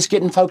is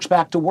getting folks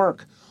back to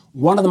work.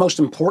 One of the most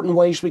important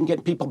ways we can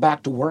get people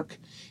back to work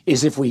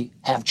is if we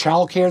have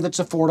childcare that's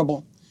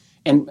affordable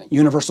and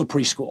universal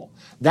preschool.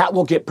 That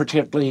will get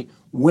particularly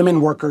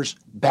women workers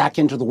back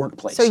into the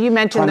workplace. So you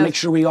mentioned make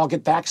sure we all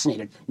get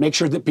vaccinated, make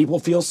sure that people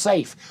feel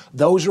safe.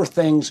 Those are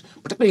things,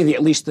 particularly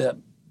at least the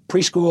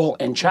preschool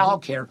and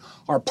childcare,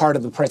 are part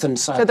of the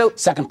president's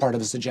second part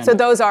of his agenda. So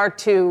those are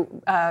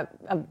two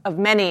of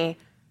many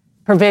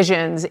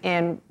provisions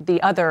in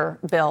the other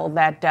bill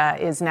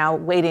that is now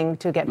waiting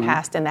to get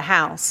passed in the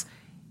House.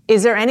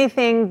 Is there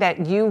anything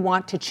that you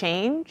want to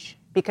change?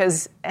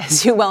 Because,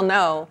 as you well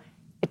know,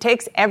 it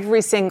takes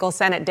every single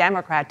Senate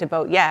Democrat to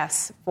vote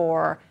yes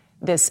for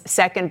this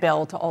second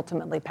bill to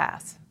ultimately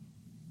pass.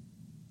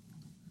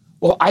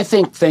 Well, I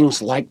think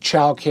things like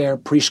childcare,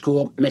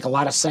 preschool make a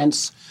lot of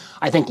sense.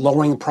 I think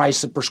lowering the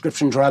price of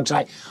prescription drugs.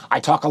 I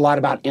talk a lot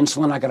about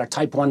insulin. I got a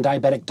type 1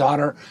 diabetic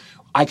daughter.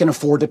 I can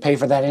afford to pay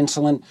for that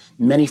insulin.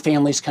 Many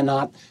families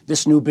cannot.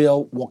 This new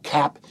bill will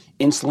cap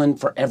insulin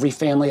for every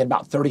family at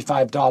about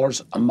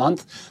 $35 a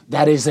month.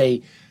 That is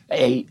an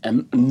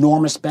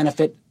enormous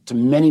benefit to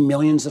many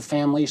millions of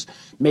families,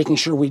 making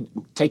sure we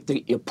take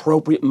the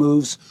appropriate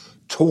moves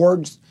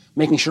towards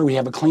making sure we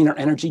have a cleaner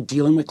energy,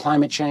 dealing with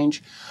climate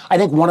change. I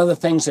think one of the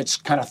things that's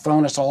kind of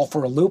thrown us all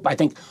for a loop, I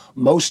think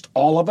most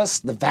all of us,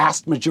 the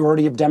vast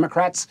majority of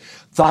Democrats,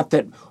 thought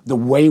that the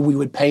way we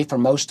would pay for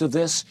most of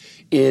this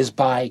is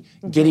by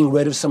getting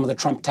rid of some of the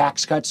Trump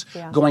tax cuts,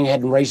 going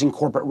ahead and raising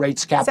corporate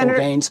rates, capital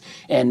gains,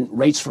 and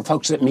rates for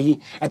folks at the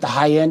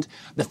high end.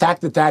 The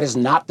fact that that is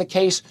not the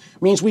case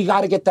means we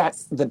got to get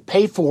the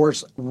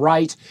pay-fors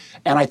right,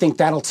 and I think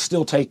that'll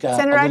still take a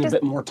little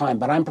bit more time.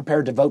 But I'm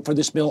prepared to vote for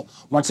this bill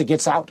once it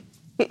gets out.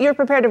 You're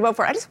prepared to vote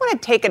for it. I just want to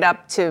take it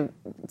up to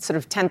sort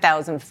of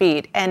 10,000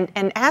 feet and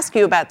ask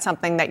you about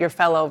something that your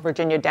fellow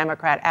Virginia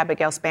Democrat,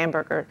 Abigail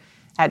Spanberger,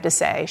 had to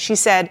say. She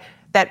said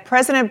that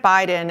President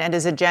Biden and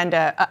his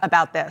agenda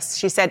about this,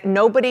 she said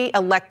nobody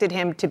elected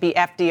him to be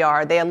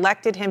FDR. They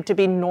elected him to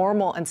be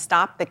normal and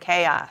stop the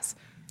chaos.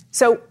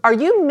 So are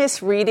you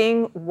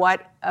misreading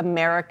what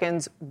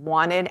Americans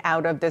wanted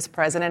out of this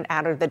president,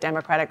 out of the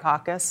Democratic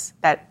caucus,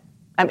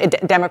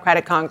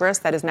 Democratic Congress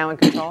that is now in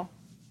control?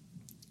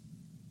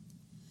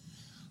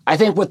 I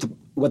think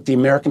what the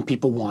American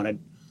people wanted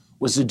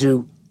was to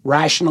do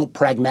rational,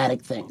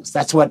 pragmatic things.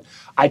 That's what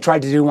I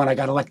tried to do when I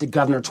got elected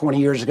governor 20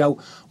 years ago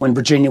when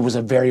Virginia was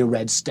a very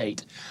red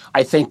state.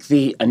 I think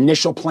the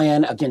initial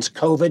plan against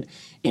COVID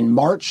in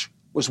March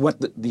was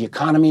what the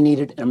economy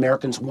needed and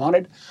Americans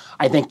wanted.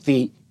 I think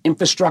the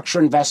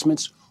infrastructure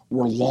investments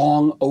were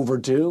long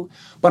overdue.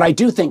 But I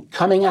do think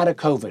coming out of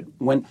COVID,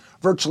 when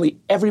virtually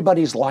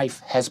everybody's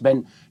life has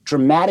been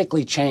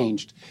dramatically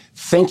changed,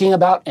 thinking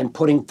about and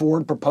putting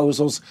forward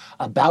proposals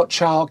about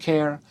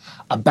childcare,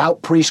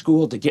 about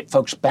preschool to get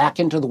folks back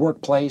into the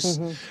workplace,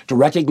 to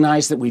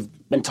recognize that we've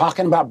been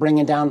talking about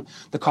bringing down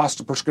the cost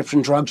of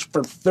prescription drugs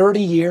for 30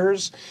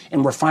 years,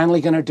 and we're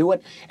finally going to do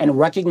it, and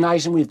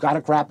recognizing we've got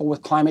to grapple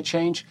with climate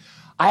change.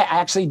 I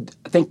actually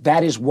think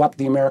that is what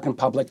the American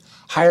public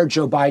hired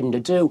Joe Biden to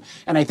do.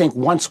 And I think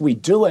once we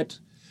do it,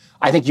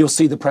 I think you'll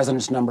see the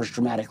president's numbers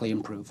dramatically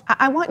improve.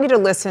 I want you to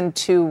listen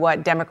to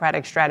what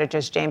Democratic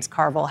strategist James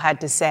Carville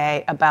had to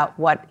say about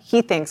what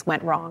he thinks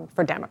went wrong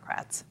for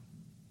Democrats.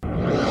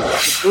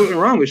 What's going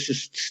wrong is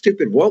just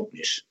stupid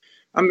wokeness.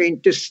 I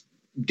mean, just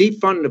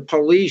defund the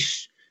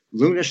police,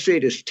 lunacy,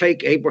 just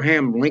take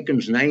Abraham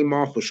Lincoln's name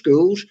off of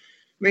schools. I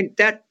mean,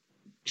 that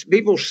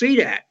people see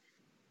that.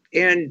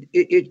 And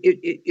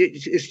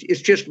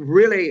it's just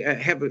really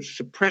have a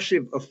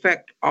suppressive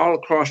effect all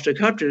across the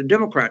country. The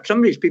Democrats, some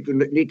of these people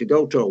need to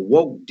go to a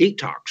woke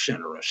detox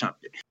center or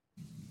something.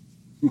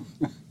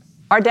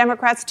 Are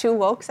Democrats too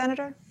woke,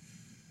 Senator?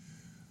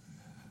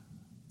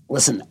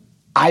 Listen,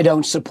 I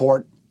don't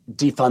support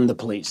defund the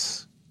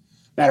police.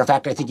 Matter of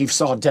fact, I think you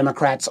saw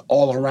Democrats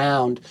all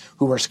around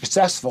who were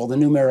successful. The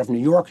new mayor of New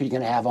York, who you're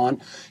going to have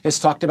on, has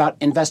talked about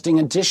investing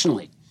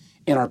additionally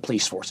in our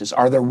police forces.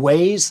 Are there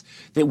ways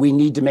that we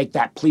need to make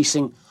that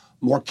policing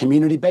more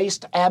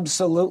community-based?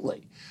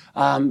 Absolutely.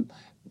 The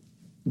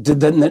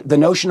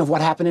notion of what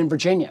happened in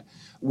Virginia,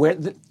 where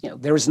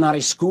there is not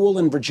a school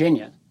in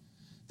Virginia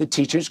that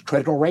teaches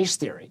critical race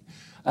theory.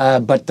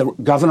 But the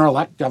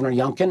governor-elect, Governor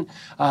Youngkin,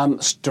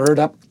 stirred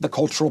up the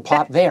cultural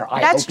pot there.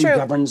 I hope he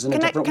governs in a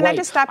different way. Can I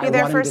just stop you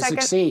there for a second?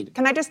 Succeed.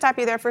 Can I just stop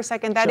you there for a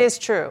second? That is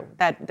true,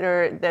 that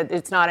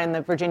it's not in the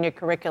Virginia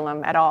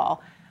curriculum at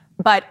all.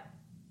 But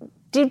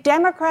do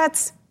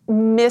Democrats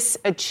miss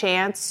a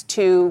chance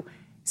to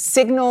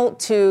signal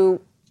to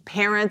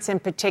parents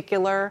in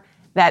particular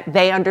that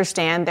they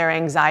understand their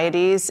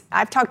anxieties?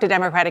 I've talked to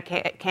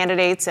Democratic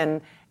candidates and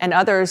and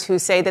others who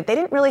say that they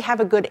didn't really have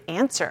a good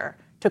answer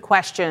to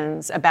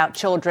questions about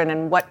children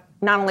and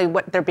not only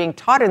what they're being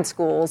taught in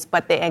schools,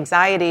 but the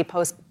anxiety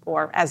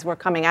as we're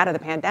coming out of the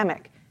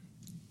pandemic.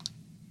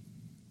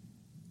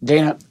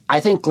 Dana,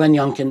 I think Glenn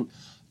Youngkin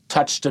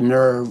touched a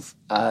nerve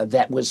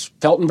that was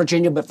felt in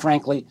Virginia, but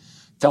frankly,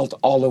 felt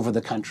all over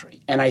the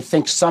country. And I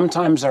think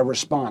sometimes our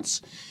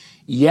response,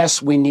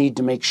 yes, we need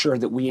to make sure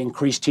that we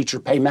increase teacher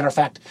pay. Matter of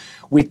fact,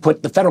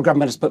 the federal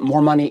government has put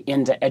more money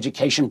into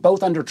education,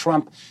 both under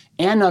Trump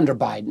and under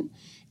Biden,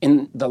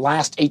 in the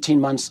last 18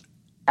 months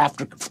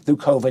through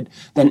COVID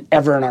than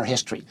ever in our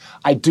history.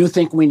 I do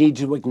think we need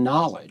to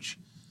acknowledge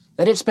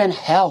that it's been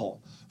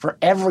hell for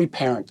every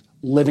parent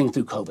living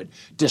through COVID,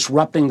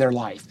 disrupting their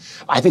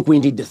life. I think we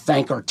need to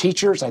thank our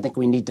teachers. I think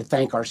we need to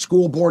thank our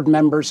school board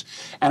members.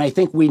 And I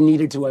think we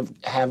needed to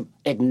have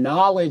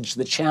acknowledged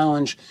the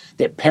challenge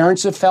that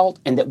parents have felt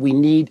and that we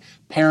need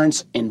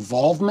parents'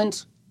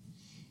 involvement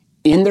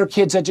in their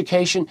kids'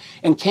 education.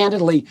 And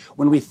candidly,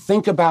 when we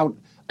think about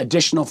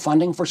additional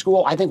funding for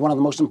school, I think one of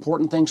the most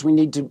important things we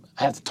need to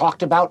have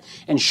talked about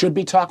and should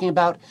be talking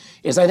about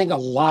is I think a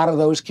lot of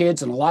those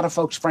kids and a lot of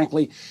folks,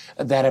 frankly,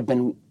 that have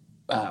been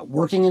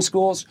working in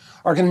schools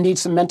are going to need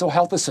some mental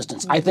health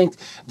assistance. I think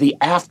the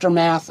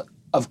aftermath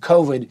of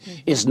COVID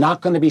is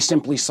not going to be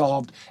simply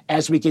solved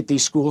as we get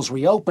these schools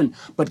reopened,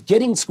 but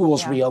getting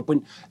schools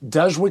reopened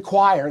does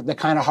require the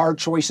kind of hard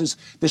choices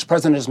this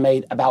president has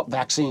made about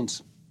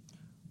vaccines.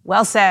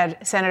 Well said,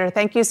 Senator.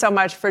 Thank you so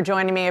much for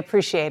joining me.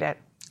 Appreciate it.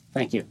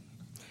 Thank you.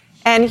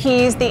 And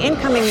he's the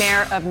incoming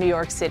mayor of New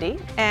York City,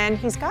 and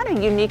he's got a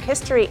unique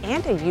history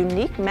and a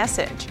unique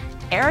message.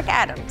 Eric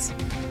Adams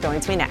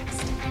joins me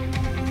next.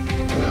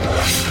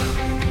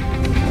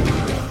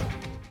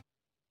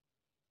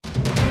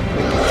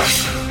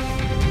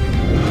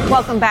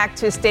 Welcome back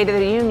to State of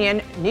the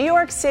Union. New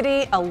York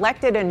City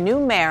elected a new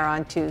mayor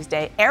on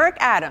Tuesday. Eric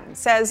Adams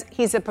says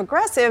he's a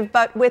progressive,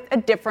 but with a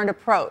different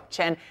approach.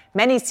 And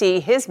many see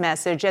his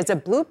message as a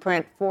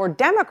blueprint for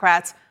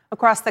Democrats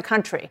across the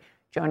country.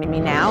 Joining me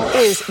now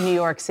is New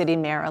York City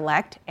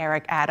Mayor-elect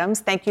Eric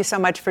Adams. Thank you so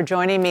much for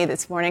joining me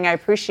this morning. I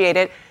appreciate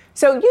it.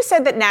 So you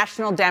said that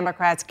national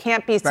Democrats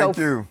can't be so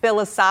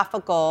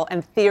philosophical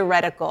and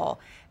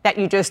theoretical that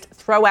you just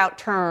throw out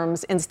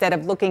terms instead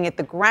of looking at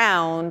the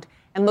ground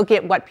and looking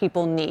at what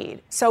people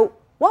need. So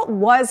what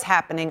was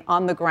happening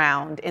on the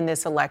ground in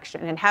this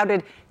election, and how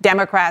did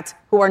Democrats,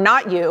 who are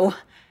not you,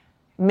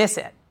 miss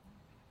it?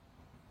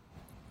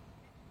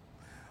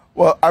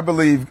 Well, I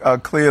believe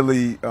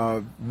clearly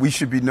we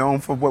should be known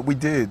for what we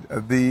did,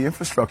 the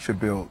infrastructure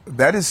bill.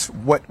 That is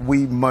what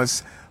we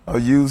must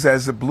use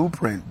as a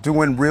blueprint,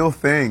 doing real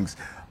things.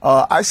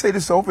 I say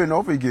this over and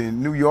over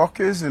again. New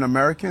Yorkers and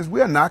Americans, we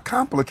are not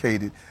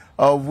complicated.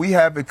 We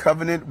have a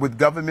covenant with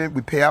government.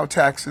 We pay our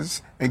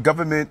taxes. And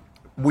government,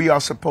 we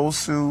are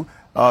supposed to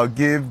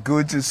give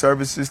goods and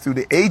services through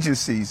the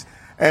agencies.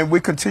 And we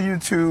continue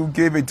to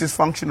give a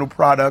dysfunctional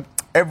product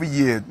every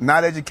year,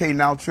 not educating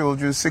our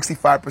children.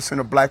 65%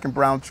 of black and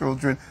brown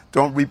children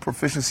don't read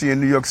proficiency in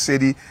New York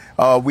City.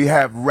 We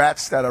have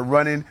rats that are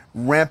running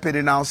rampant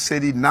in our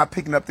city, not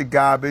picking up the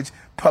garbage.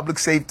 Public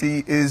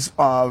safety is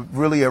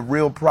really a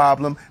real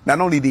problem,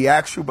 not only the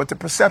actual, but the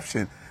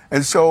perception.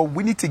 And so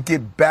we need to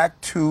get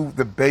back to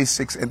the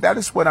basics, and that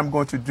is what I'm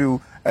going to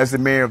do as the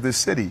mayor of this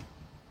city.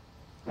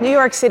 New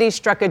York City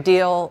struck a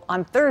deal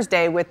on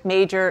Thursday with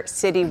major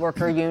city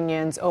worker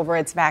unions over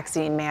its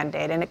vaccine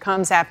mandate, and it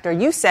comes after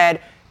you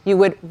said you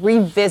would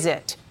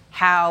revisit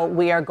how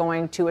we are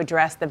going to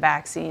address the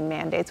vaccine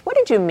mandates. What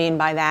did you mean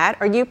by that?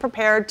 Are you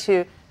prepared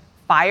to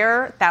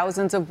fire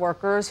thousands of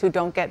workers who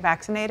don't get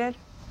vaccinated?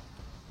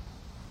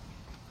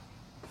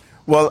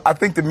 Well, I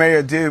think the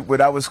mayor did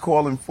what I was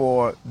calling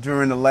for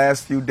during the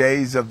last few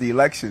days of the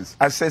elections.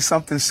 I said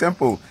something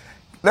simple.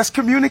 Let's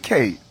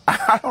communicate.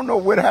 I don't know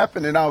what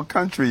happened in our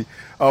country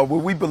where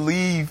we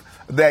believe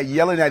that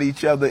yelling at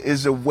each other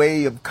is a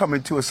way of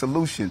coming to a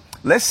solution.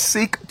 Let's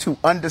seek to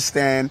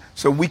understand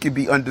so we can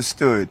be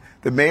understood.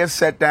 The mayor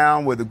sat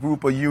down with a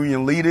group of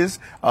union leaders,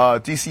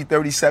 DC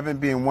 37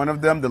 being one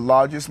of them, the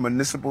largest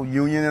municipal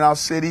union in our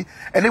city,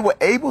 and they were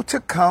able to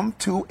come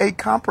to a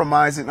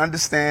compromise and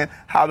understand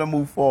how to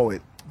move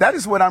forward. That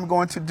is what I'm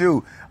going to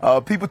do.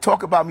 People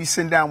talk about me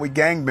sitting down with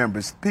gang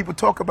members. People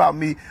talk about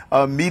me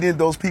meeting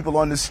those people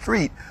on the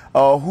street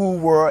who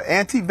were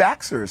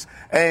anti-vaxxers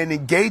and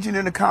engaging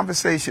in a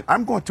conversation.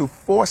 I'm going to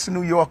force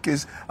New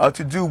Yorkers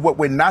to do what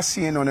we're not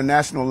seeing on a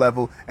national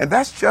level, and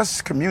that's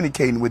just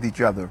communicating with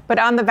each other. But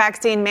on the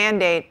vaccine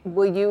mandate,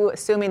 will you,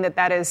 assuming that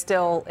that is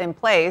still in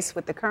place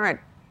with the current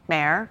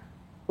mayor,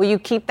 will you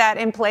keep that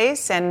in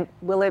place? And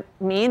will it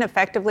mean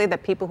effectively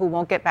that people who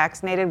won't get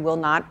vaccinated will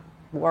not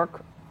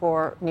work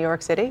for New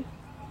York City?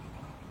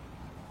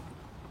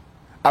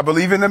 I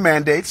believe in the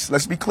mandates.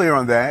 Let's be clear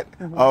on that.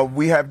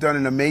 We have done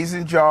an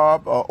amazing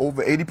job.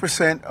 Over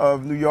 80%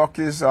 of New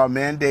Yorkers are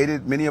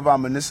mandated. Many of our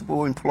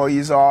municipal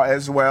employees are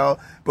as well.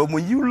 But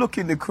when you look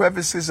in the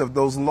crevices of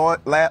those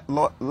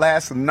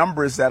last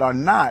numbers that are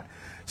not,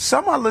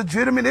 some are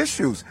legitimate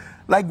issues.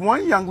 Like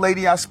one young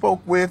lady I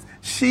spoke with,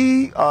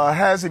 she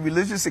has a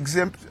religious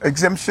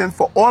exemption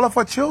for all of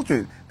her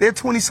children. They're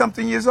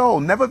 20-something years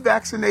old, never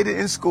vaccinated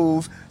in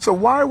schools. So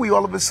why are we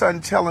all of a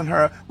sudden telling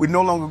her we're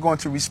no longer going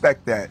to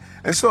respect that?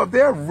 And so if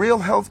there are real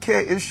health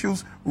care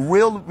issues,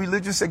 real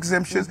religious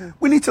exemptions,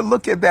 we need to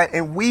look at that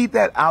and weed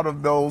that out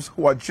of those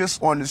who are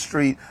just on the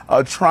street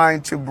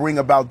trying to bring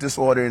about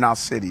disorder in our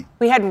city.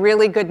 We had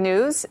really good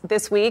news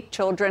this week.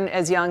 Children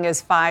as young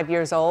as 5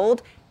 years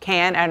old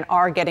can and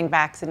are getting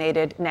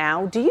vaccinated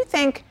now. Do you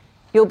think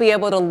you'll be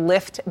able to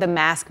lift the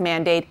mask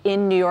mandate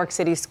in New York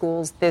City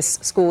schools this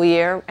school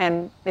year?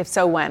 And if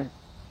so, when?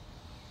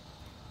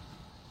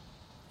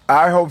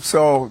 I hope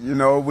so. You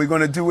know, we're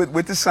going to do it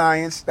with the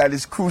science. That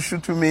is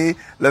crucial to me.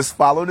 Let's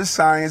follow the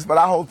science, but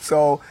I hope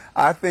so.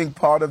 I think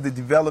part of the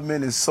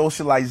development and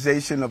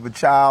socialization of a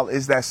child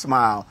is that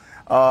smile.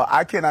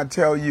 I cannot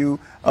tell you,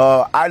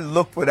 I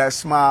look for that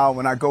smile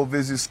when I go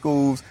visit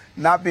schools.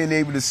 Not being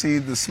able to see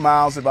the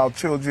smiles of our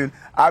children,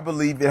 I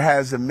believe it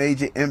has a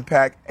major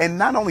impact. And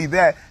not only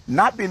that,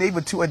 not being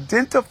able to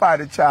identify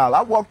the child.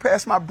 I walked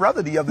past my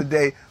brother the other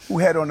day who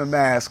had on a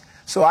mask.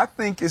 So I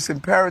think it's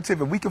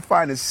imperative, and we can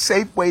find a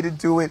safe way to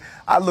do it.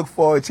 I look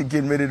forward to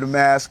getting rid of the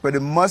mask, but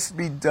it must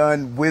be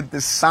done with the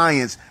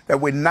science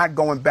that we're not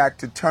going back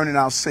to turning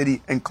our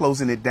city and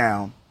closing it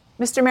down.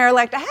 Mr.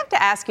 Mayor-elect, I have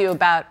to ask you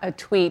about a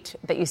tweet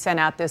that you sent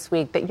out this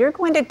week that you're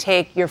going to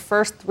take your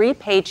first 3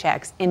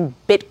 paychecks in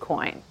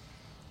Bitcoin.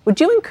 Would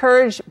you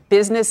encourage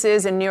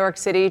businesses in New York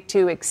City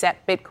to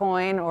accept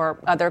Bitcoin or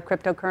other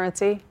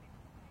cryptocurrency?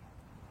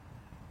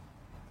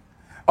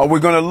 We're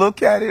going to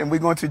look at it and we're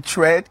going to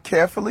tread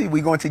carefully.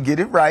 We're going to get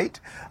it right.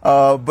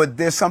 But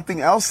there's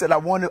something else that I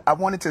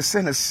wanted to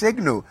send a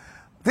signal.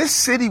 This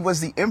city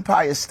was the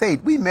empire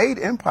state. We made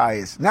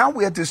empires. Now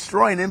we are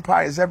destroying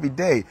empires every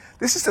day.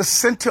 This is the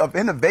center of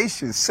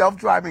innovation,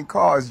 self-driving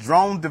cars,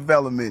 drone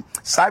development,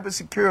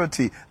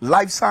 cybersecurity,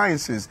 life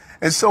sciences.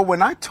 And so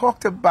when I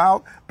talked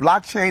about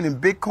blockchain and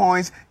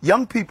Bitcoins,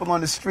 young people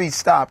on the street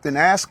stopped and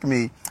asked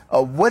me,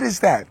 what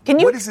is that? Can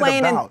you what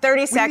explain in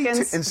 30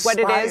 seconds what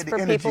it is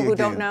for people who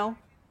don't know?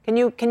 Can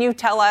you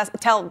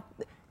tell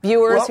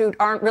viewers who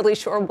aren't really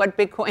sure what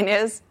Bitcoin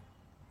is?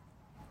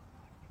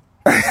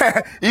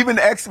 Even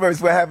the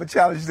experts will have a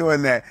challenge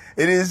doing that.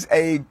 It is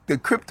the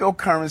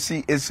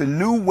cryptocurrency. It's a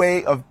new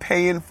way of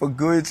paying for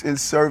goods and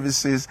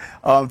services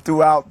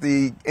throughout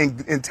the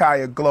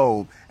entire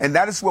globe. And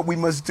that is what we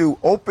must do.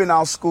 Open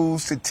our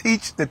schools to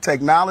teach the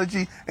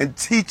technology and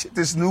teach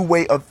this new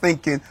way of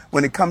thinking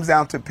when it comes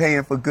down to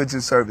paying for goods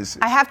and services.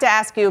 I have to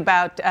ask you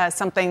about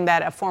something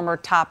that a former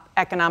top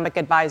economic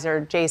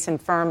advisor, Jason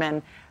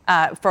Furman,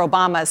 for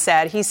Obama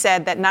said. He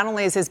said that not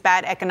only is this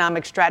bad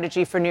economic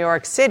strategy for New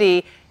York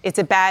City, it's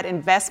a bad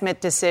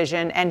investment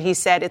decision. And he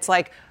said it's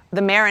like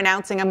the mayor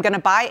announcing, I'm going to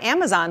buy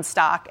Amazon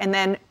stock and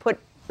then put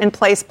in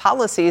place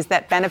policies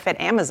that benefit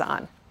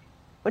Amazon.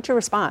 What's your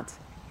response?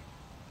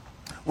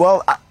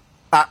 Well,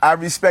 I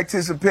respect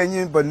his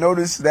opinion, but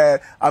notice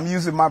that I'm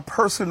using my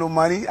personal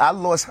money. I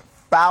lost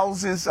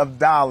thousands of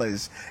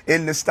dollars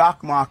in the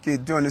stock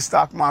market during the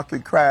stock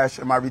market crash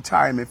in my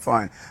retirement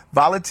fund.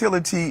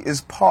 Volatility is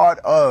part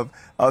of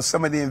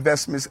some of the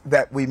investments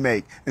that we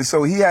make. And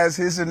so he has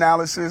his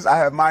analysis. I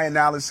have my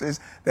analysis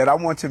that I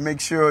want to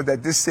make sure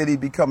that this city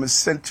become a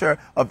center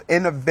of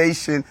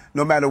innovation,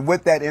 no matter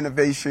what that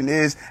innovation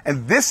is.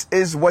 And this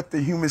is what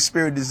the human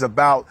spirit is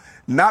about,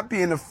 not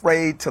being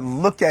afraid to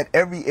look at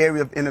every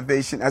area of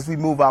innovation as we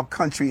move our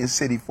country and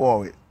city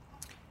forward.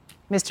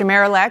 Mr.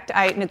 Mayor-elect,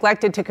 I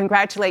neglected to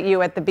congratulate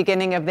you at the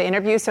beginning of the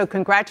interview, so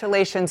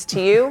congratulations to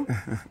you.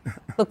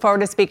 Look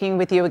forward to speaking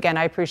with you again.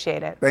 I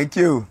appreciate it. Thank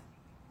you.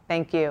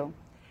 Thank you.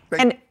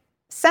 And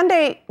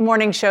Sunday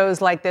morning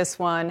shows like this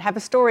one have a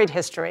storied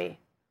history.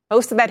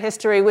 Most of that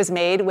history was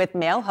made with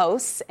male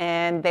hosts,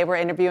 and they were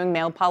interviewing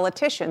male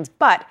politicians.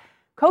 But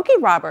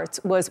Cokie Roberts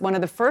was one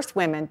of the first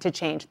women to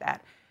change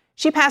that.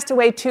 She passed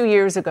away 2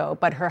 years ago,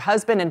 but her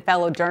husband and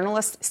fellow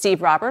journalist,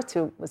 Steve Roberts,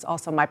 who was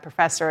also my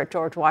professor at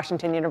George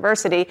Washington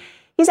University,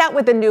 he's out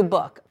with a new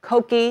book,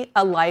 Cokie,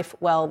 A Life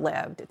Well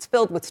Lived. It's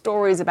filled with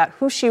stories about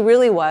who she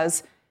really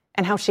was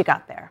and how she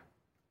got there.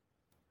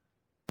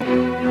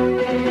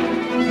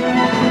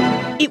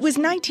 It was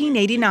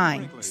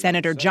 1989.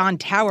 Senator John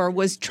Tower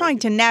was trying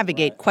to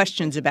navigate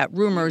questions about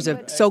rumors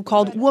of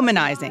so-called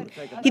womanizing.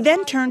 He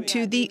then turned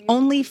to the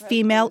only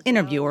female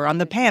interviewer on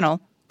the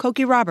panel,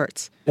 Cokie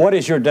Roberts. What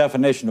is your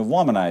definition of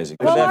womanizing?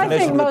 Well, I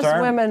think most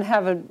women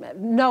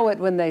know it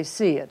when they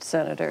see it,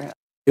 Senator.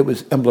 It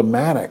was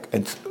emblematic,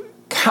 and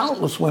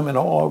countless women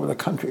all over the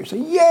country say,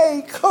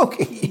 yay,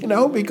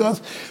 Cokie,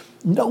 because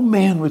no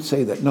man would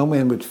say that, no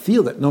man would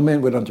feel that, no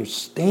man would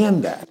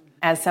understand that.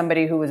 As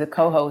somebody who was a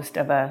co-host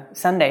of a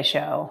Sunday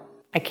show,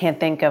 I can't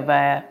think of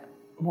a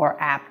more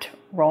apt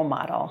role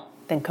model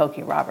than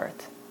Cokie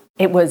Roberts.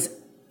 It was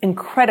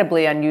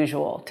incredibly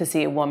unusual to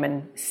see a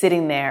woman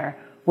sitting there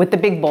with the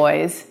big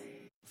boys.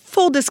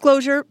 Full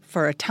disclosure,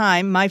 for a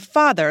time, my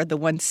father, the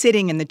one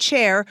sitting in the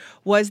chair,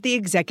 was the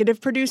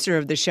executive producer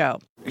of the show.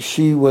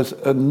 She was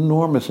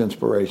enormous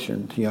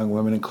inspiration to young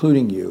women,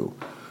 including you,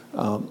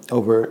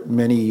 over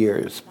many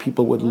years.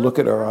 People would look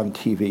at her on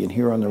TV and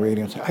hear her on the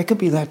radio and say, I could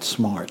be that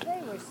smart.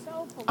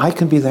 I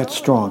can be that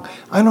strong.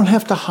 I don't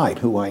have to hide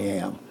who I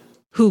am.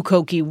 Who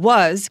Cokie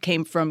was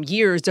came from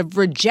years of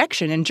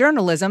rejection in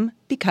journalism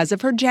because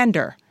of her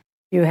gender.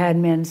 You had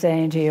men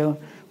saying to you,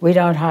 we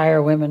don't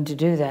hire women to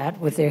do that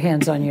with their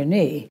hands on your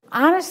knee.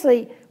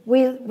 Honestly,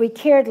 we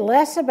cared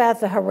less about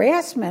the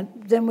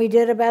harassment than we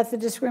did about the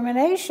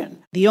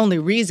discrimination. The only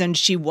reason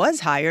she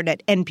was hired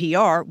at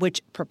NPR,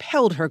 which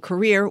propelled her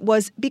career,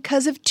 was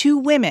because of two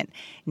women,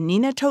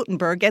 Nina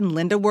Totenberg and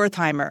Linda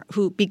Wertheimer,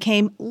 who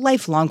became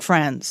lifelong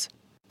friends.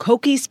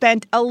 Cokie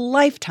spent a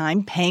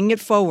lifetime paying it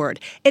forward,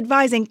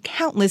 advising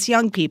countless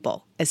young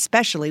people,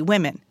 especially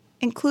women,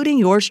 including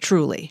yours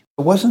truly.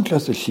 It wasn't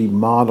just that she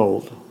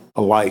modeled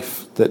a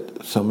life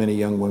that so many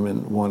young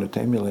women wanted to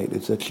emulate,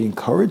 it's that she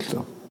encouraged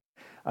them.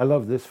 I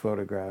love this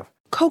photograph.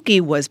 Cokie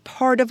was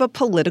part of a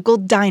political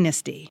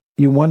dynasty.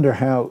 You wonder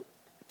how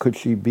could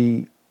she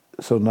be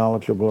so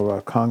knowledgeable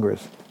about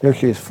Congress. There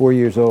she is, 4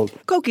 years old.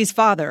 Cokie's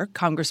father,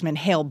 Congressman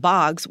Hale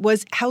Boggs,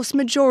 was House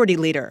Majority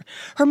Leader.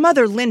 Her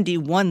mother, Lindy,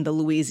 won the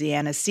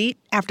Louisiana seat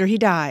after he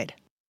died.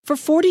 For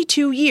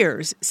 42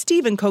 years,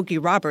 Stephen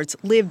Cokie Roberts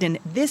lived in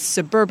this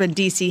suburban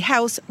D.C.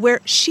 house where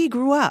she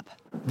grew up.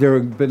 There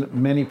have been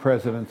many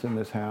presidents in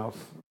this house.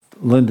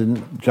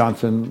 Lyndon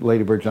Johnson,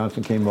 Lady Bird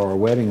Johnson came to our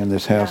wedding in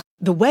this house.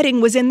 The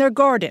wedding was in their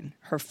garden.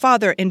 Her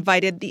father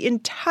invited the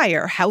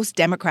entire House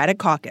Democratic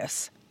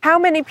caucus. How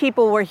many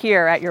people were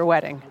here at your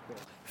wedding?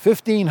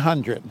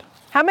 1,500.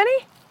 How many?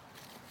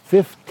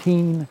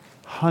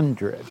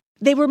 1,500.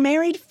 They were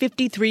married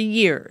 53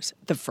 years.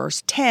 The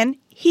first 10,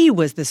 he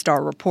was the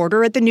star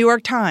reporter at the New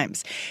York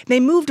Times. They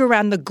moved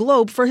around the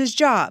globe for his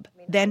job.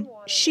 Then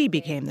she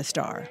became the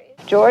star.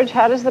 George,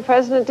 how does the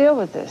president deal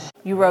with this?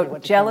 You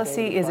wrote,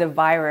 jealousy is a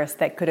virus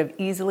that could have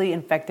easily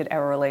infected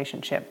our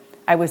relationship.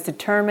 I was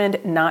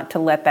determined not to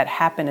let that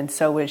happen, and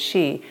so was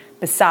she.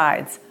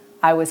 Besides,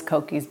 I was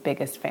Cokie's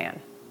biggest fan.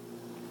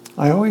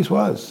 I always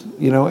was,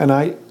 and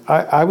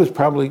I was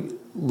probably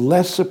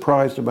less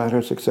surprised about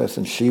her success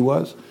than she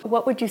was.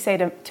 What would you say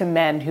to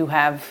men who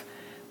have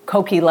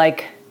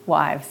Cokie-like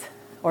wives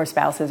or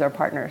spouses or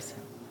partners?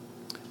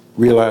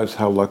 Realize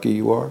how lucky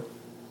you are.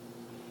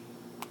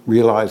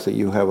 Realize that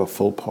you have a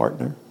full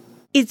partner.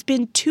 It's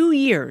been 2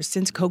 years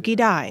since Cokie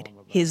died.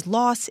 His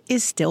loss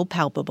is still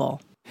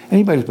palpable.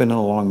 Anybody who's been in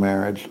a long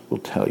marriage will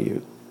tell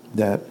you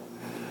that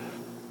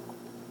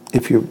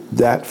if you're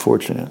that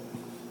fortunate,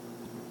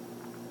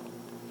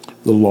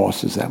 the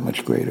loss is that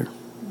much greater.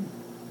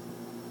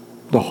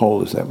 The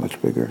whole is that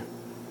much bigger.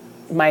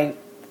 My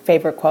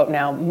favorite quote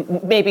now,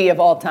 maybe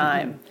of all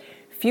time.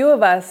 Few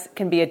of us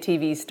can be a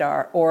TV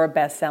star or a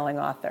best-selling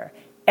author.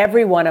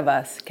 Every one of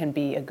us can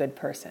be a good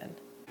person.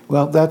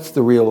 Well, that's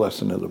the real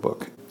lesson of the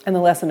book. And the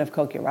lesson of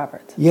Cokie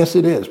Roberts. Yes,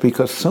 it is,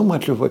 because so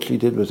much of what she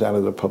did was out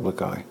of the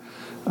public eye.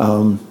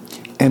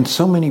 And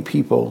so many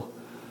people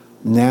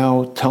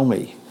now tell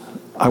me,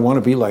 I want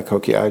to be like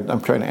Cokie.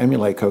 I'm trying to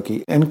emulate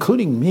Cokie,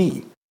 including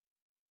me.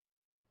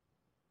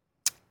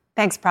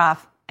 Thanks,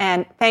 Prof.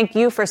 And thank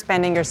you for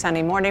spending your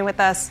Sunday morning with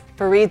us.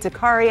 Fareed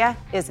Zakaria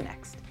is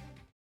next.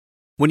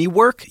 When you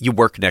work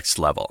next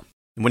level.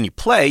 And when you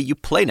play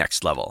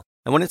next level.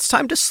 And when it's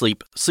time to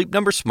sleep, Sleep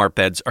Number smart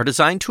beds are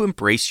designed to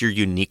embrace your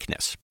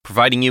uniqueness,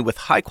 providing you with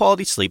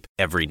high-quality sleep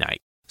every night.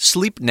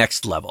 Sleep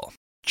next level.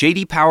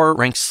 J.D. Power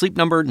ranks Sleep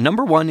Number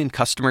 #1 in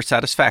customer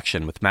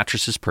satisfaction with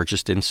mattresses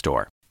purchased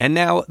in-store. And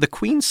now, the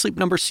Queen Sleep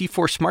Number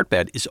C4 smart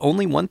bed is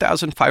only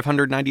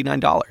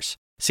 $1,599.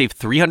 Save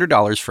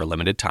 $300 for a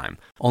limited time,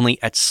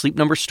 only at Sleep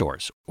Number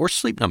stores or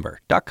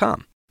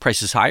sleepnumber.com.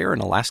 Prices higher in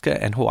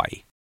Alaska and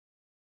Hawaii.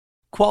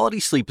 Quality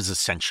sleep is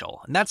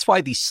essential, and that's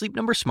why the Sleep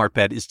Number smart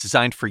bed is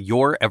designed for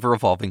your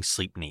ever-evolving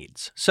sleep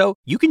needs. So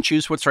you can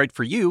choose what's right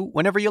for you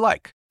whenever you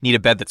like. Need a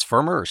bed that's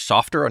firmer or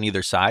softer on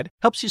either side?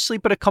 Helps you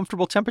sleep at a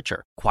comfortable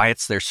temperature.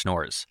 Quiets their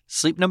snores.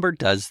 Sleep Number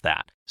does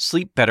that.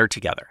 Sleep better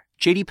together.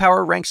 J.D.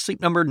 Power ranks Sleep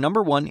Number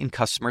 #1 in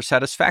customer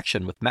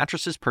satisfaction with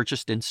mattresses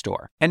purchased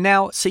in-store. And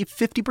now, save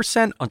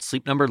 50% on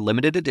Sleep Number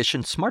limited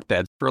edition smart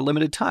beds for a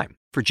limited time.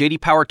 For J.D.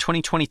 Power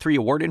 2023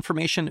 award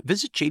information,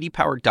 visit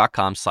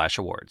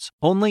jdpower.com/awards.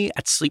 Only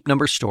at Sleep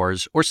Number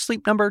stores or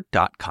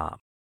sleepnumber.com.